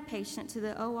run the patient to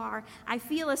the OR, I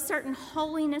feel a certain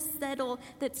holiness settle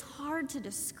that's hard to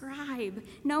describe,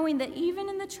 knowing that even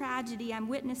in the tragedy I'm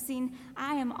witnessing,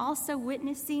 I am also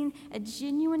witnessing a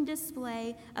genuine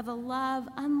display of a love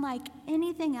unlike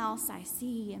anything else I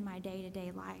see in my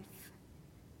day-to-day life.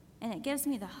 And it gives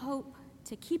me the hope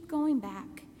to keep going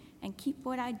back and keep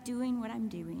what I'm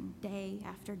doing day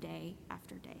after day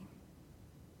after day.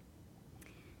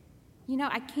 You know,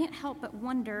 I can't help but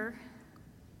wonder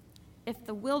if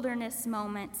the wilderness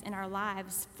moments in our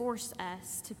lives force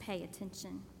us to pay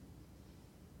attention.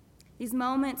 These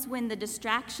moments when the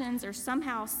distractions are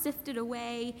somehow sifted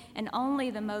away and only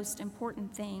the most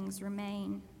important things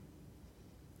remain.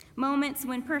 Moments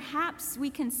when perhaps we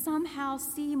can somehow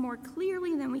see more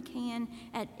clearly than we can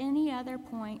at any other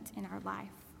point in our life.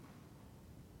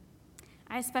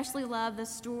 I especially love the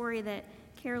story that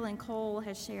Carolyn Cole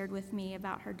has shared with me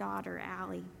about her daughter,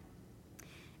 Allie.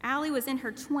 Allie was in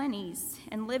her 20s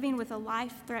and living with a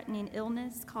life-threatening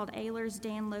illness called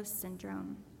Ehlers-Danlos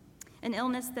syndrome, an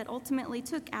illness that ultimately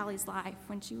took Allie's life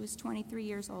when she was 23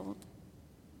 years old.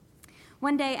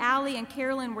 One day, Allie and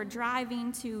Carolyn were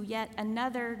driving to yet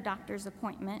another doctor's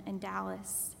appointment in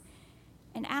Dallas.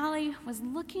 And Allie was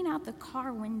looking out the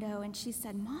car window and she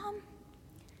said, Mom,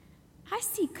 I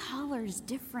see colors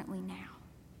differently now.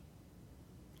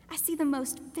 I see the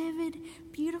most vivid,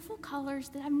 beautiful colors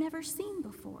that I've never seen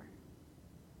before.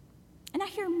 And I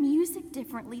hear music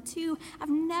differently too. I've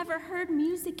never heard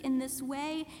music in this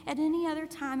way at any other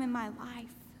time in my life.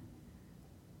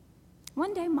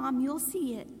 One day, Mom, you'll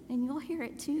see it, and you'll hear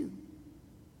it too.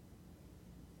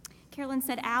 Carolyn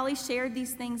said Allie shared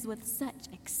these things with such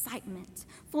excitement,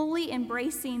 fully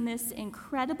embracing this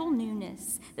incredible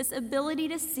newness, this ability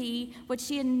to see what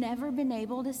she had never been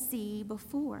able to see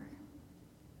before.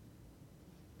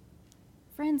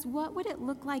 Friends, what would it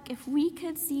look like if we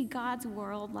could see God's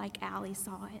world like Allie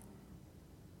saw it?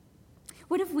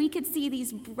 What if we could see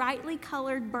these brightly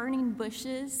colored burning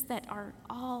bushes that are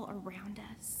all around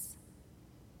us?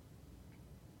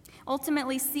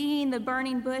 Ultimately, seeing the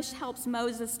burning bush helps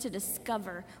Moses to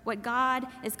discover what God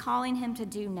is calling him to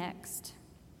do next.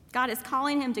 God is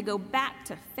calling him to go back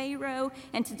to Pharaoh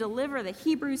and to deliver the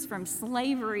Hebrews from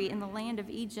slavery in the land of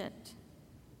Egypt.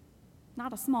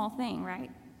 Not a small thing,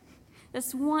 right?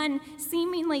 This one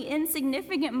seemingly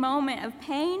insignificant moment of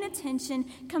paying attention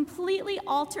completely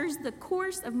alters the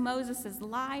course of Moses'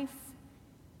 life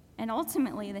and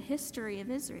ultimately the history of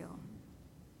Israel.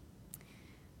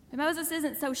 But Moses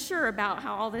isn't so sure about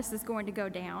how all this is going to go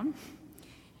down.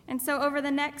 And so over the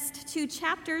next 2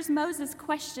 chapters, Moses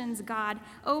questions God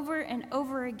over and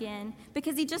over again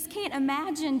because he just can't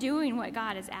imagine doing what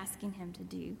God is asking him to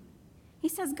do. He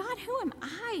says, God, who am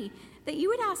I that you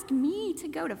would ask me to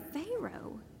go to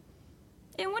Pharaoh?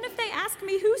 And what if they ask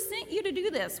me, who sent you to do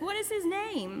this? What is his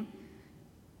name?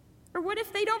 Or what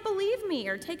if they don't believe me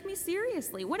or take me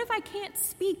seriously? What if I can't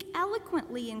speak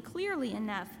eloquently and clearly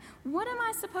enough? What am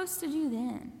I supposed to do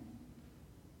then?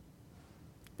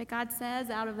 But God says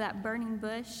out of that burning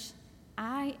bush,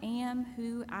 I am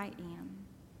who I am.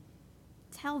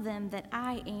 Tell them that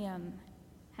I am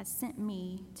has sent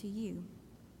me to you.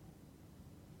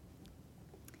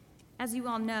 As you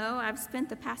all know, I've spent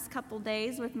the past couple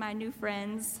days with my new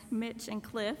friends, Mitch and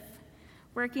Cliff,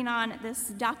 working on this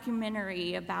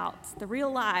documentary about the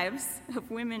real lives of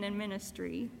women in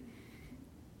ministry.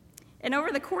 And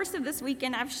over the course of this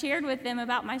weekend, I've shared with them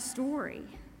about my story,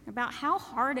 about how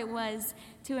hard it was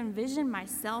to envision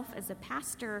myself as a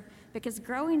pastor, because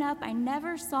growing up, I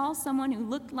never saw someone who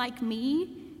looked like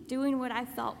me doing what I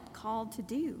felt called to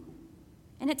do.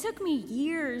 And it took me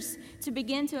years to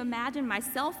begin to imagine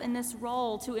myself in this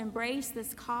role, to embrace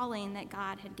this calling that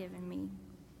God had given me.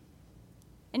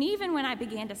 And even when I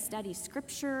began to study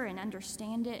Scripture and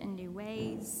understand it in new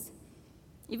ways,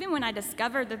 even when I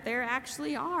discovered that there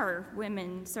actually are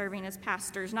women serving as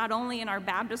pastors, not only in our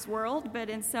Baptist world, but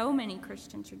in so many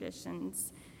Christian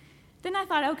traditions, then I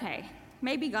thought, okay,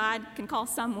 maybe God can call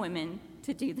some women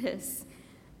to do this,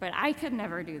 but I could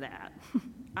never do that.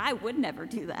 I would never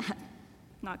do that.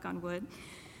 Knock on wood.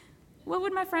 What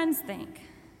would my friends think?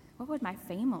 What would my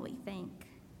family think?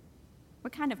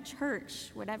 What kind of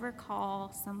church would ever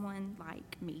call someone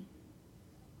like me?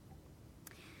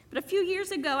 But a few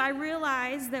years ago, I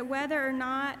realized that whether or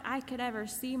not I could ever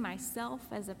see myself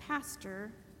as a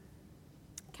pastor,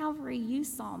 Calvary, you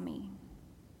saw me.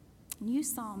 And you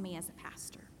saw me as a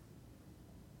pastor.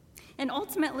 And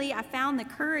ultimately, I found the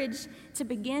courage to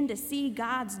begin to see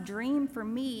God's dream for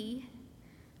me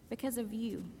because of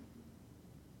you.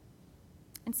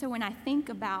 And so when I think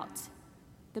about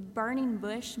the burning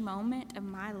bush moment of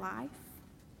my life,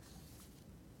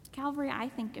 Calvary, I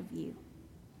think of you.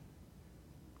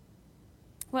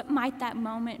 What might that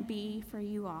moment be for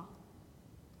you all?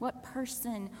 What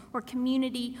person or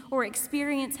community or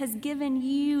experience has given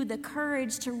you the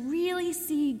courage to really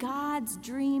see God's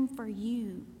dream for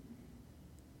you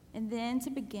and then to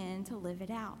begin to live it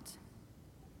out?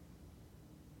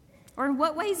 Or in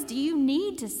what ways do you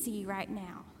need to see right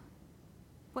now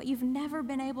what you've never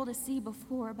been able to see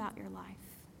before about your life?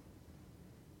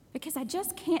 Because I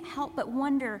just can't help but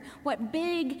wonder what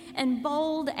big and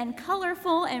bold and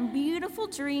colorful and beautiful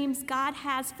dreams God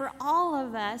has for all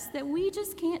of us that we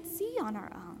just can't see on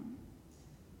our own.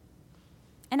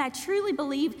 And I truly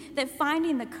believe that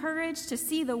finding the courage to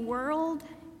see the world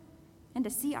and to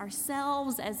see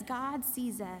ourselves as God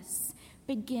sees us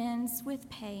begins with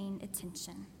paying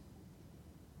attention.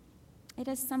 It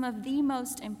is some of the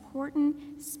most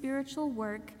important spiritual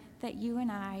work that you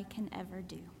and I can ever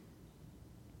do.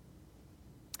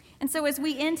 And so as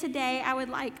we end today, I would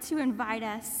like to invite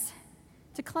us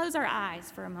to close our eyes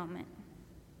for a moment.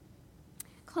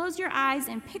 Close your eyes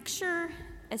and picture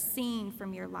a scene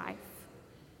from your life.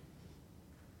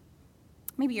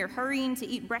 Maybe you're hurrying to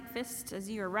eat breakfast as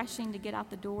you are rushing to get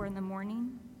out the door in the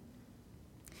morning.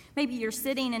 Maybe you're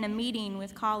sitting in a meeting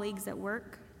with colleagues at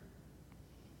work.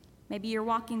 Maybe you're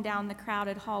walking down the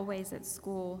crowded hallways at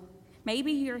school.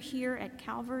 Maybe you're here at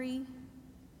Calvary.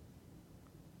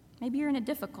 Maybe you're in a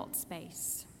difficult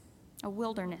space, a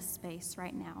wilderness space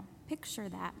right now. Picture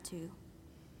that too.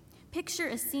 Picture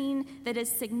a scene that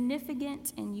is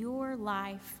significant in your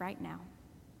life right now.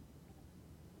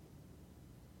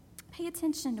 Pay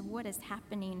attention to what is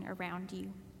happening around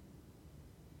you.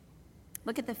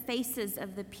 Look at the faces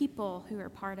of the people who are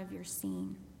part of your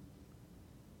scene.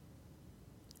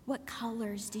 What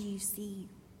colors do you see?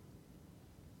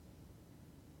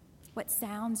 What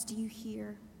sounds do you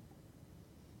hear?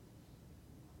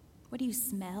 What do you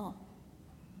smell?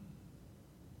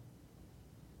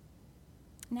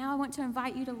 Now I want to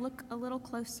invite you to look a little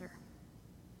closer.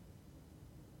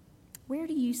 Where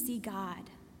do you see God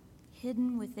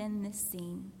hidden within this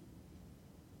scene?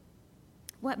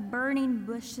 What burning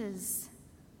bushes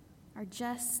are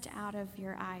just out of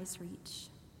your eye's reach?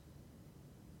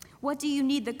 What do you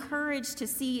need the courage to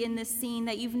see in this scene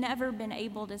that you've never been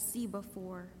able to see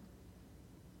before?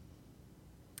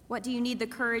 What do you need the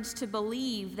courage to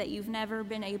believe that you've never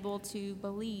been able to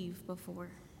believe before?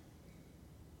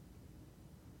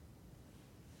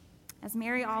 As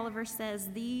Mary Oliver says,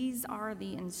 these are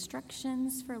the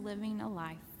instructions for living a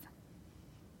life.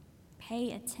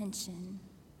 Pay attention,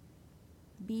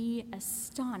 be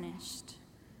astonished,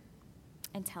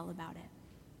 and tell about it.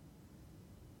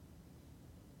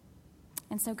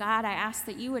 And so, God, I ask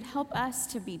that you would help us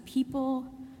to be people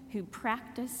who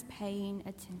practice paying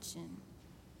attention.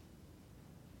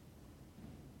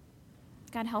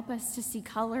 God, help us to see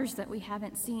colors that we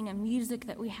haven't seen and music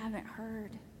that we haven't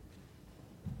heard.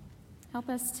 Help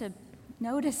us to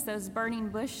notice those burning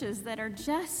bushes that are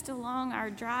just along our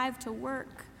drive to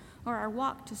work or our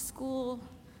walk to school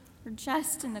or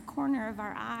just in the corner of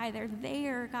our eye. They're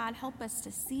there. God, help us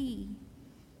to see.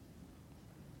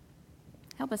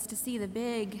 Help us to see the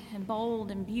big and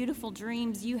bold and beautiful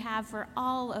dreams you have for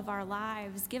all of our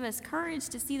lives. Give us courage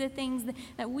to see the things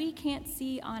that we can't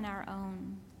see on our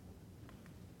own.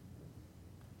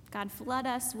 God, flood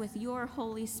us with your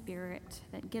Holy Spirit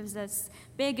that gives us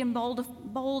big and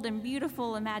bold and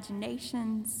beautiful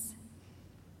imaginations,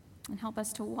 and help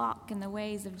us to walk in the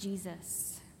ways of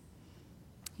Jesus,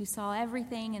 who saw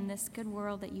everything in this good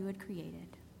world that you had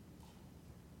created.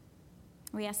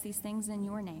 We ask these things in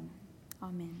your name.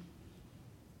 Amen.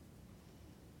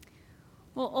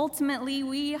 Well, ultimately,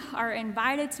 we are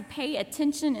invited to pay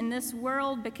attention in this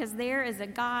world because there is a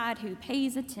God who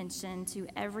pays attention to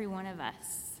every one of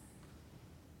us.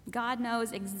 God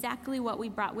knows exactly what we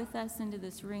brought with us into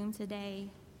this room today.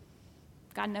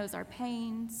 God knows our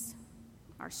pains,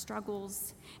 our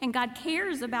struggles, and God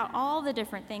cares about all the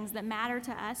different things that matter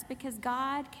to us because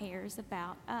God cares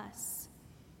about us.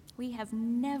 We have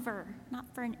never,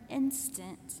 not for an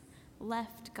instant,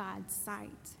 left God's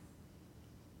sight.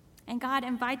 And God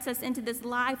invites us into this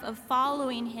life of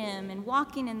following him and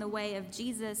walking in the way of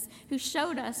Jesus, who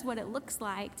showed us what it looks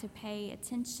like to pay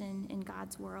attention in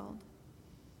God's world.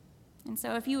 And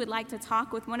so if you would like to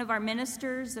talk with one of our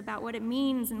ministers about what it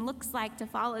means and looks like to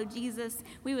follow Jesus,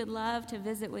 we would love to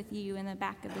visit with you in the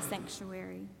back of the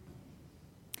sanctuary.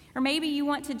 Or maybe you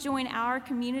want to join our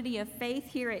community of faith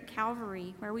here at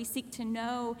Calvary, where we seek to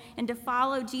know and to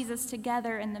follow Jesus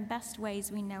together in the best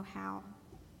ways we know how.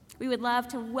 We would love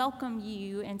to welcome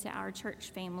you into our church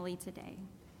family today.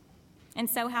 And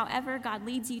so, however God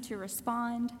leads you to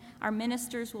respond, our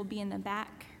ministers will be in the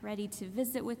back, ready to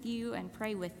visit with you and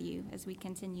pray with you as we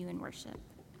continue in worship.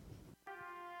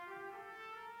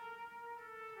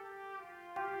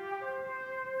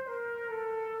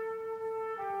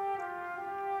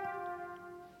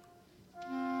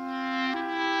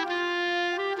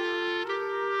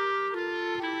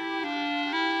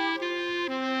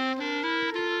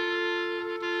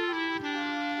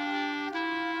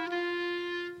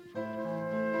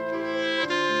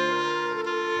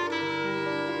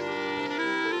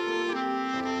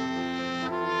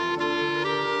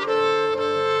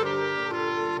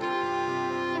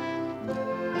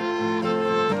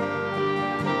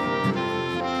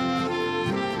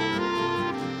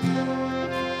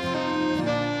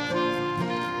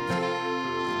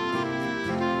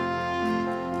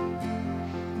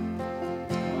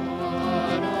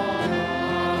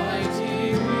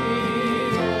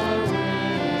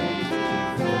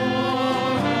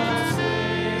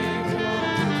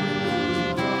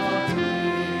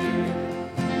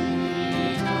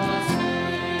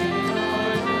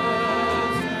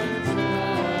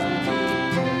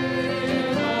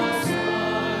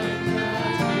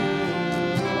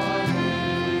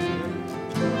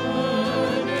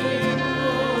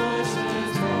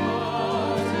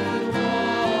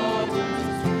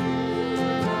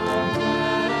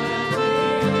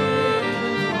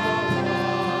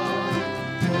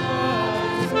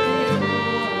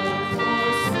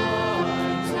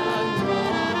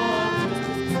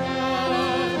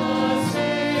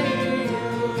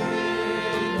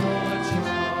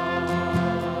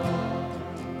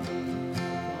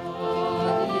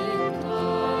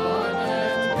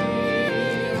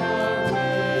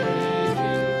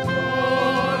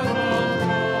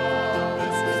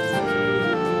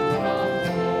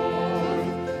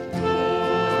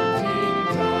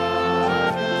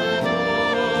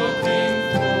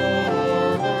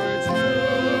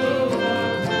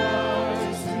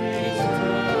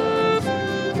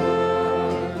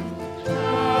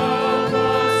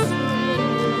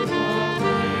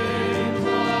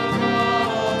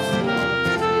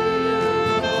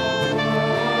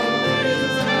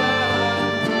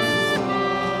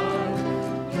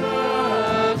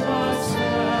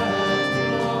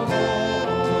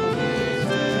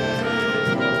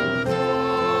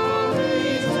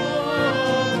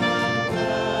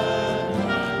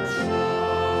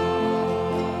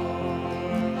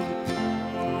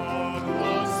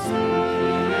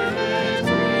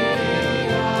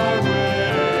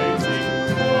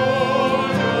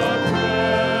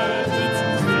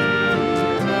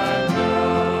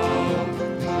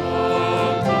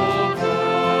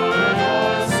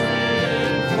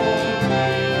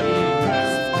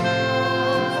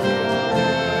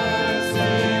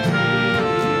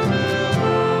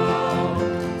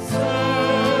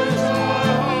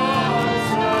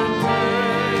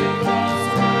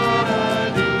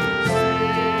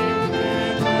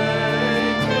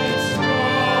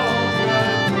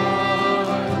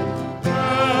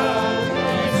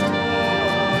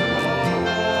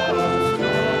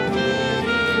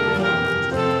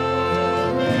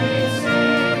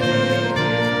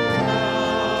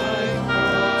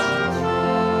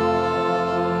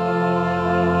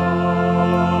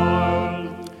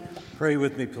 Pray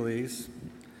with me, please.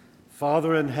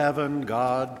 Father in heaven,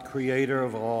 God, creator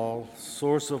of all,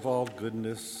 source of all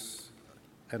goodness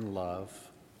and love,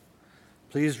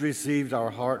 please receive our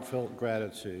heartfelt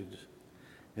gratitude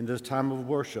in this time of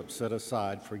worship set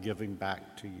aside for giving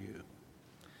back to you.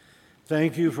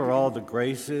 Thank you for all the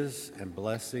graces and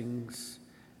blessings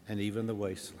and even the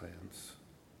wastelands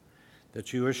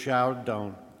that you have showered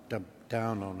down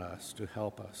on us to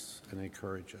help us and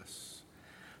encourage us.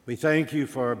 We thank you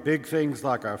for big things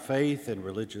like our faith and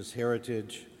religious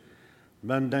heritage,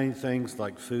 mundane things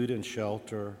like food and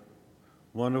shelter,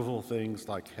 wonderful things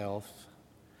like health,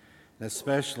 and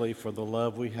especially for the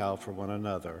love we have for one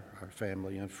another, our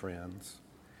family and friends.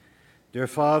 Dear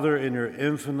Father, in your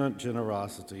infinite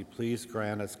generosity, please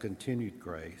grant us continued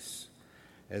grace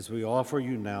as we offer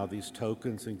you now these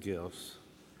tokens and gifts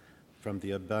from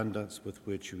the abundance with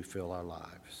which you fill our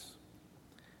lives.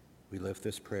 We lift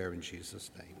this prayer in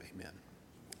Jesus' name. Amen.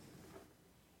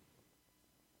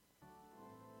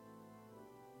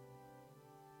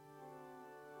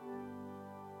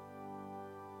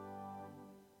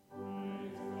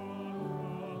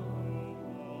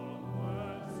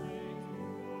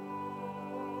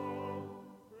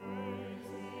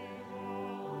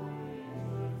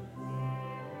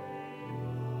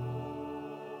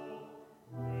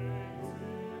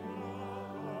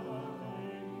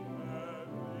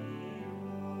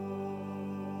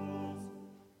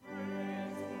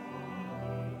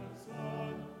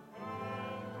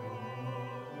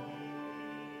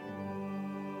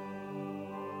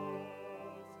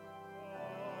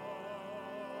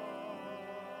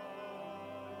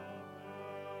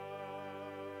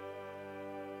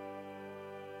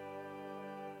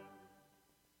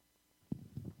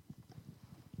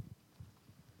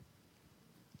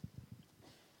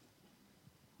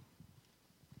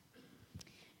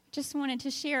 Just wanted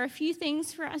to share a few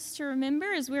things for us to remember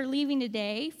as we're leaving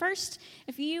today. First,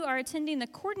 if you are attending the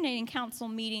coordinating council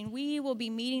meeting, we will be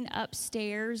meeting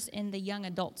upstairs in the young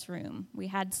adults room. We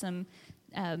had some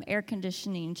air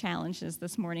conditioning challenges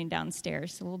this morning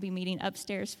downstairs, so we'll be meeting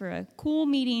upstairs for a cool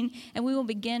meeting, and we will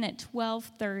begin at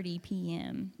 12:30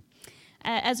 p.m.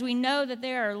 As we know that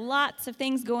there are lots of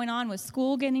things going on with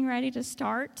school getting ready to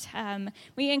start,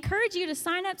 we encourage you to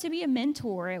sign up to be a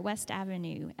mentor at West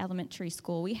Avenue Elementary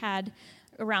School. We had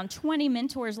around 20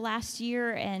 mentors last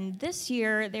year, and this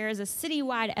year there is a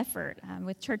citywide effort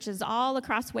with churches all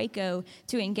across Waco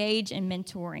to engage in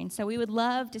mentoring. So we would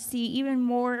love to see even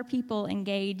more people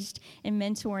engaged in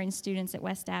mentoring students at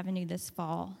West Avenue this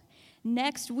fall.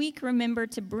 Next week, remember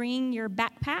to bring your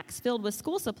backpacks filled with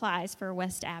school supplies for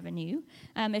West Avenue.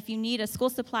 If you need a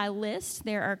school supply list,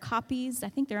 there are copies. I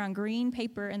think they're on green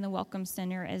paper in the Welcome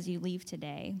Center as you leave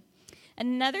today.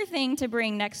 Another thing to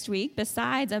bring next week,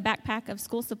 besides a backpack of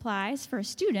school supplies for a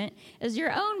student, is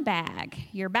your own bag.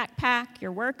 Your backpack,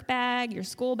 your work bag, your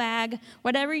school bag,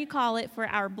 whatever you call it, for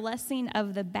our blessing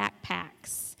of the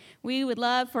backpacks. We would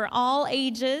love for all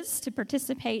ages to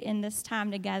participate in this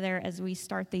time together as we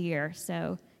start the year.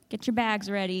 So get your bags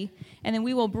ready, and then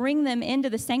we will bring them into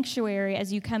the sanctuary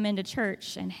as you come into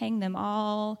church and hang them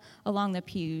all along the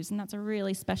pews, and that's a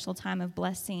really special time of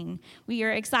blessing. We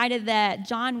are excited that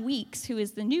John Weeks, who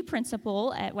is the new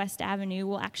principal at West Avenue,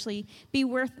 will actually be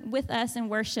with us in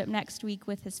worship next week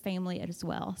with his family as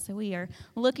well. So we are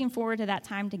looking forward to that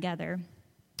time together.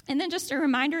 And then just a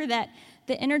reminder that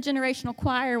the intergenerational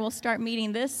choir will start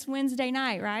meeting this Wednesday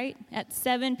night, right, at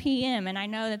 7 p.m., and I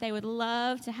know that they would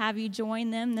love to have you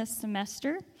join them this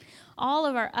semester. All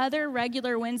of our other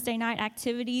regular Wednesday night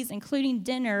activities, including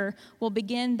dinner, will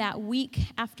begin that week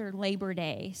after Labor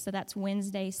Day, so that's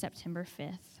Wednesday, September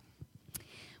 5th.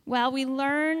 Well, we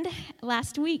learned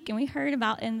last week, and we heard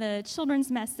about in the children's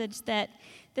message, that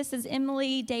this is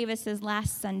Emily Davis's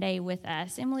last Sunday with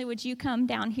us. Emily, would you come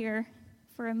down here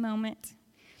for a moment?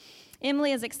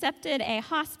 Emily has accepted a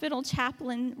hospital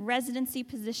chaplain residency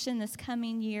position this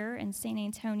coming year in San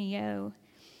Antonio.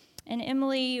 And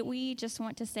Emily, we just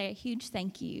want to say a huge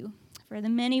thank you for the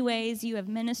many ways you have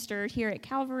ministered here at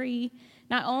Calvary,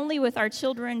 not only with our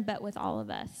children, but with all of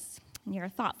us. And your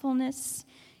thoughtfulness,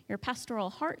 your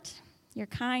pastoral heart, your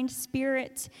kind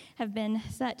spirit have been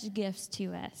such gifts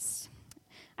to us.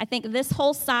 I think this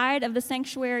whole side of the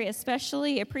sanctuary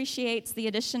especially appreciates the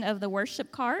addition of the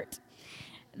worship cart.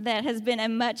 That has been a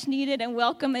much needed and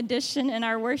welcome addition in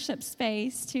our worship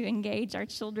space to engage our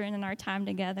children in our time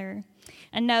together.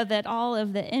 And know that all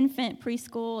of the infant,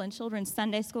 preschool, and children's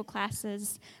Sunday school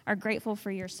classes are grateful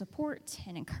for your support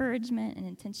and encouragement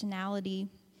and intentionality.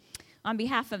 On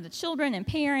behalf of the children and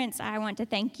parents, I want to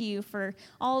thank you for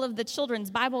all of the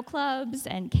children's Bible clubs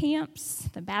and camps,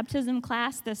 the baptism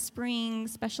class this spring,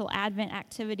 special Advent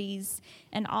activities,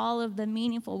 and all of the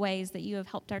meaningful ways that you have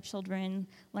helped our children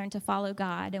learn to follow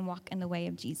God and walk in the way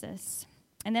of Jesus.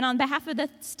 And then on behalf of the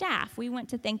staff, we want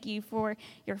to thank you for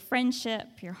your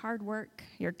friendship, your hard work,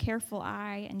 your careful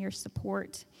eye, and your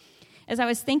support. As I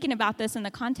was thinking about this in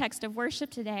the context of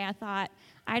worship today, I thought,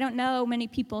 I don't know many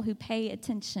people who pay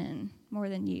attention more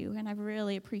than you, and I've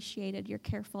really appreciated your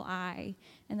careful eye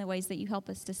and the ways that you help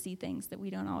us to see things that we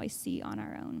don't always see on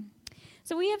our own.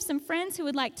 So we have some friends who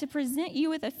would like to present you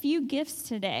with a few gifts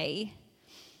today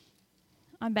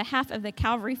on behalf of the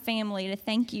Calvary family to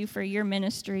thank you for your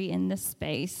ministry in this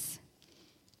space.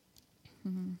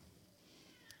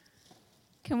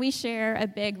 Can we share a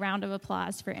big round of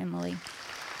applause for Emily?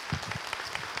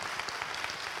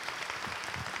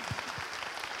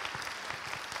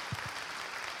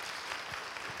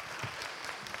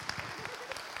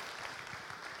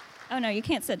 Oh, no, you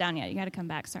can't sit down yet. You got to come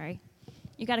back. Sorry.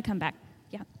 You got to come back.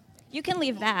 Yeah. You can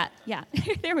leave that. Yeah.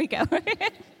 There we go.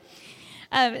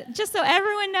 Just so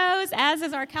everyone knows, as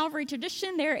is our Calvary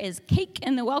tradition, there is cake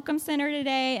in the Welcome Center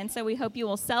today, and so we hope you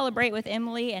will celebrate with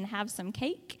Emily and have some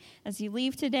cake as you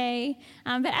leave today.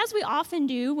 But as we often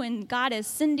do when God is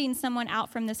sending someone out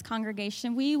from this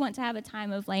congregation, we want to have a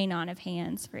time of laying on of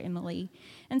hands for Emily.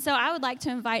 And so I would like to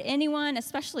invite anyone,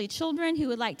 especially children, who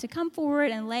would like to come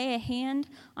forward and lay a hand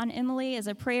on Emily as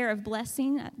a prayer of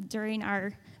blessing during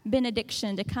our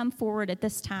benediction to come forward at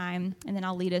this time, and then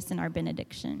I'll lead us in our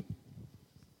benediction.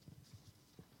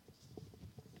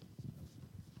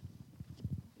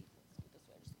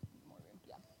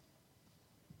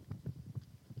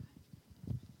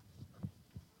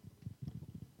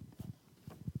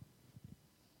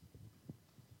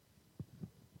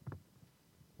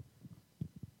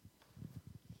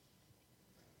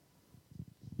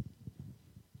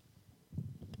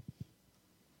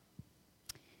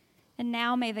 And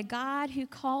now may the God who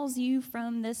calls you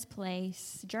from this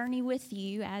place journey with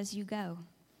you as you go.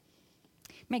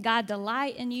 May God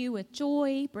delight in you with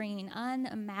joy, bringing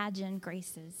unimagined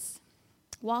graces.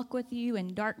 Walk with you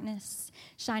in darkness,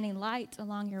 shining light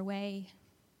along your way.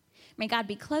 May God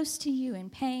be close to you in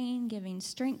pain, giving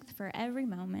strength for every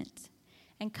moment,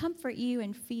 and comfort you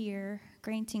in fear,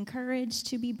 granting courage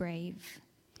to be brave.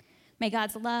 May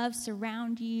God's love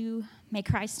surround you. May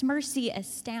Christ's mercy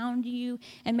astound you.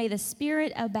 And may the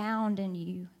Spirit abound in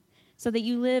you so that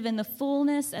you live in the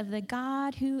fullness of the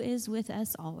God who is with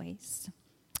us always.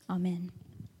 Amen.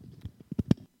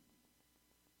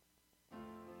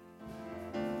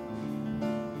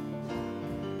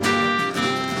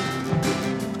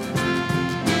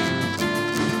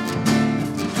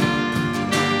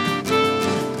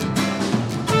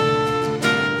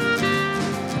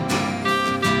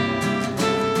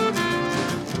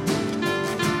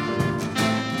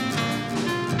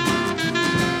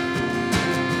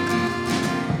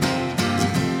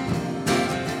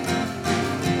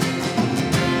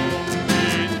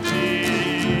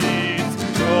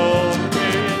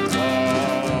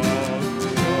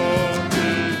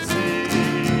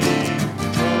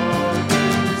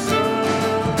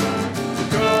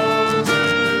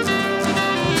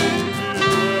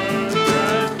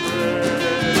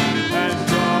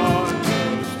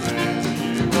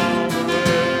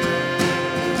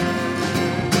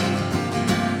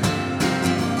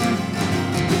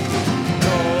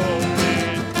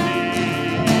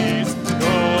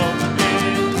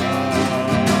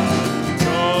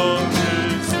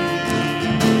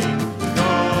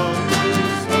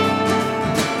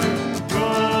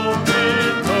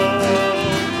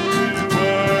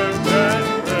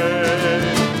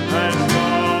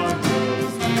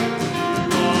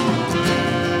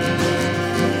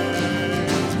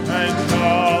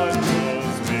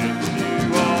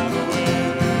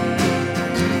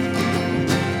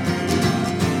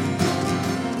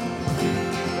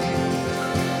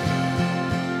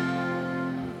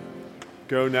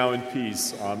 Go now in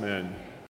peace. Amen.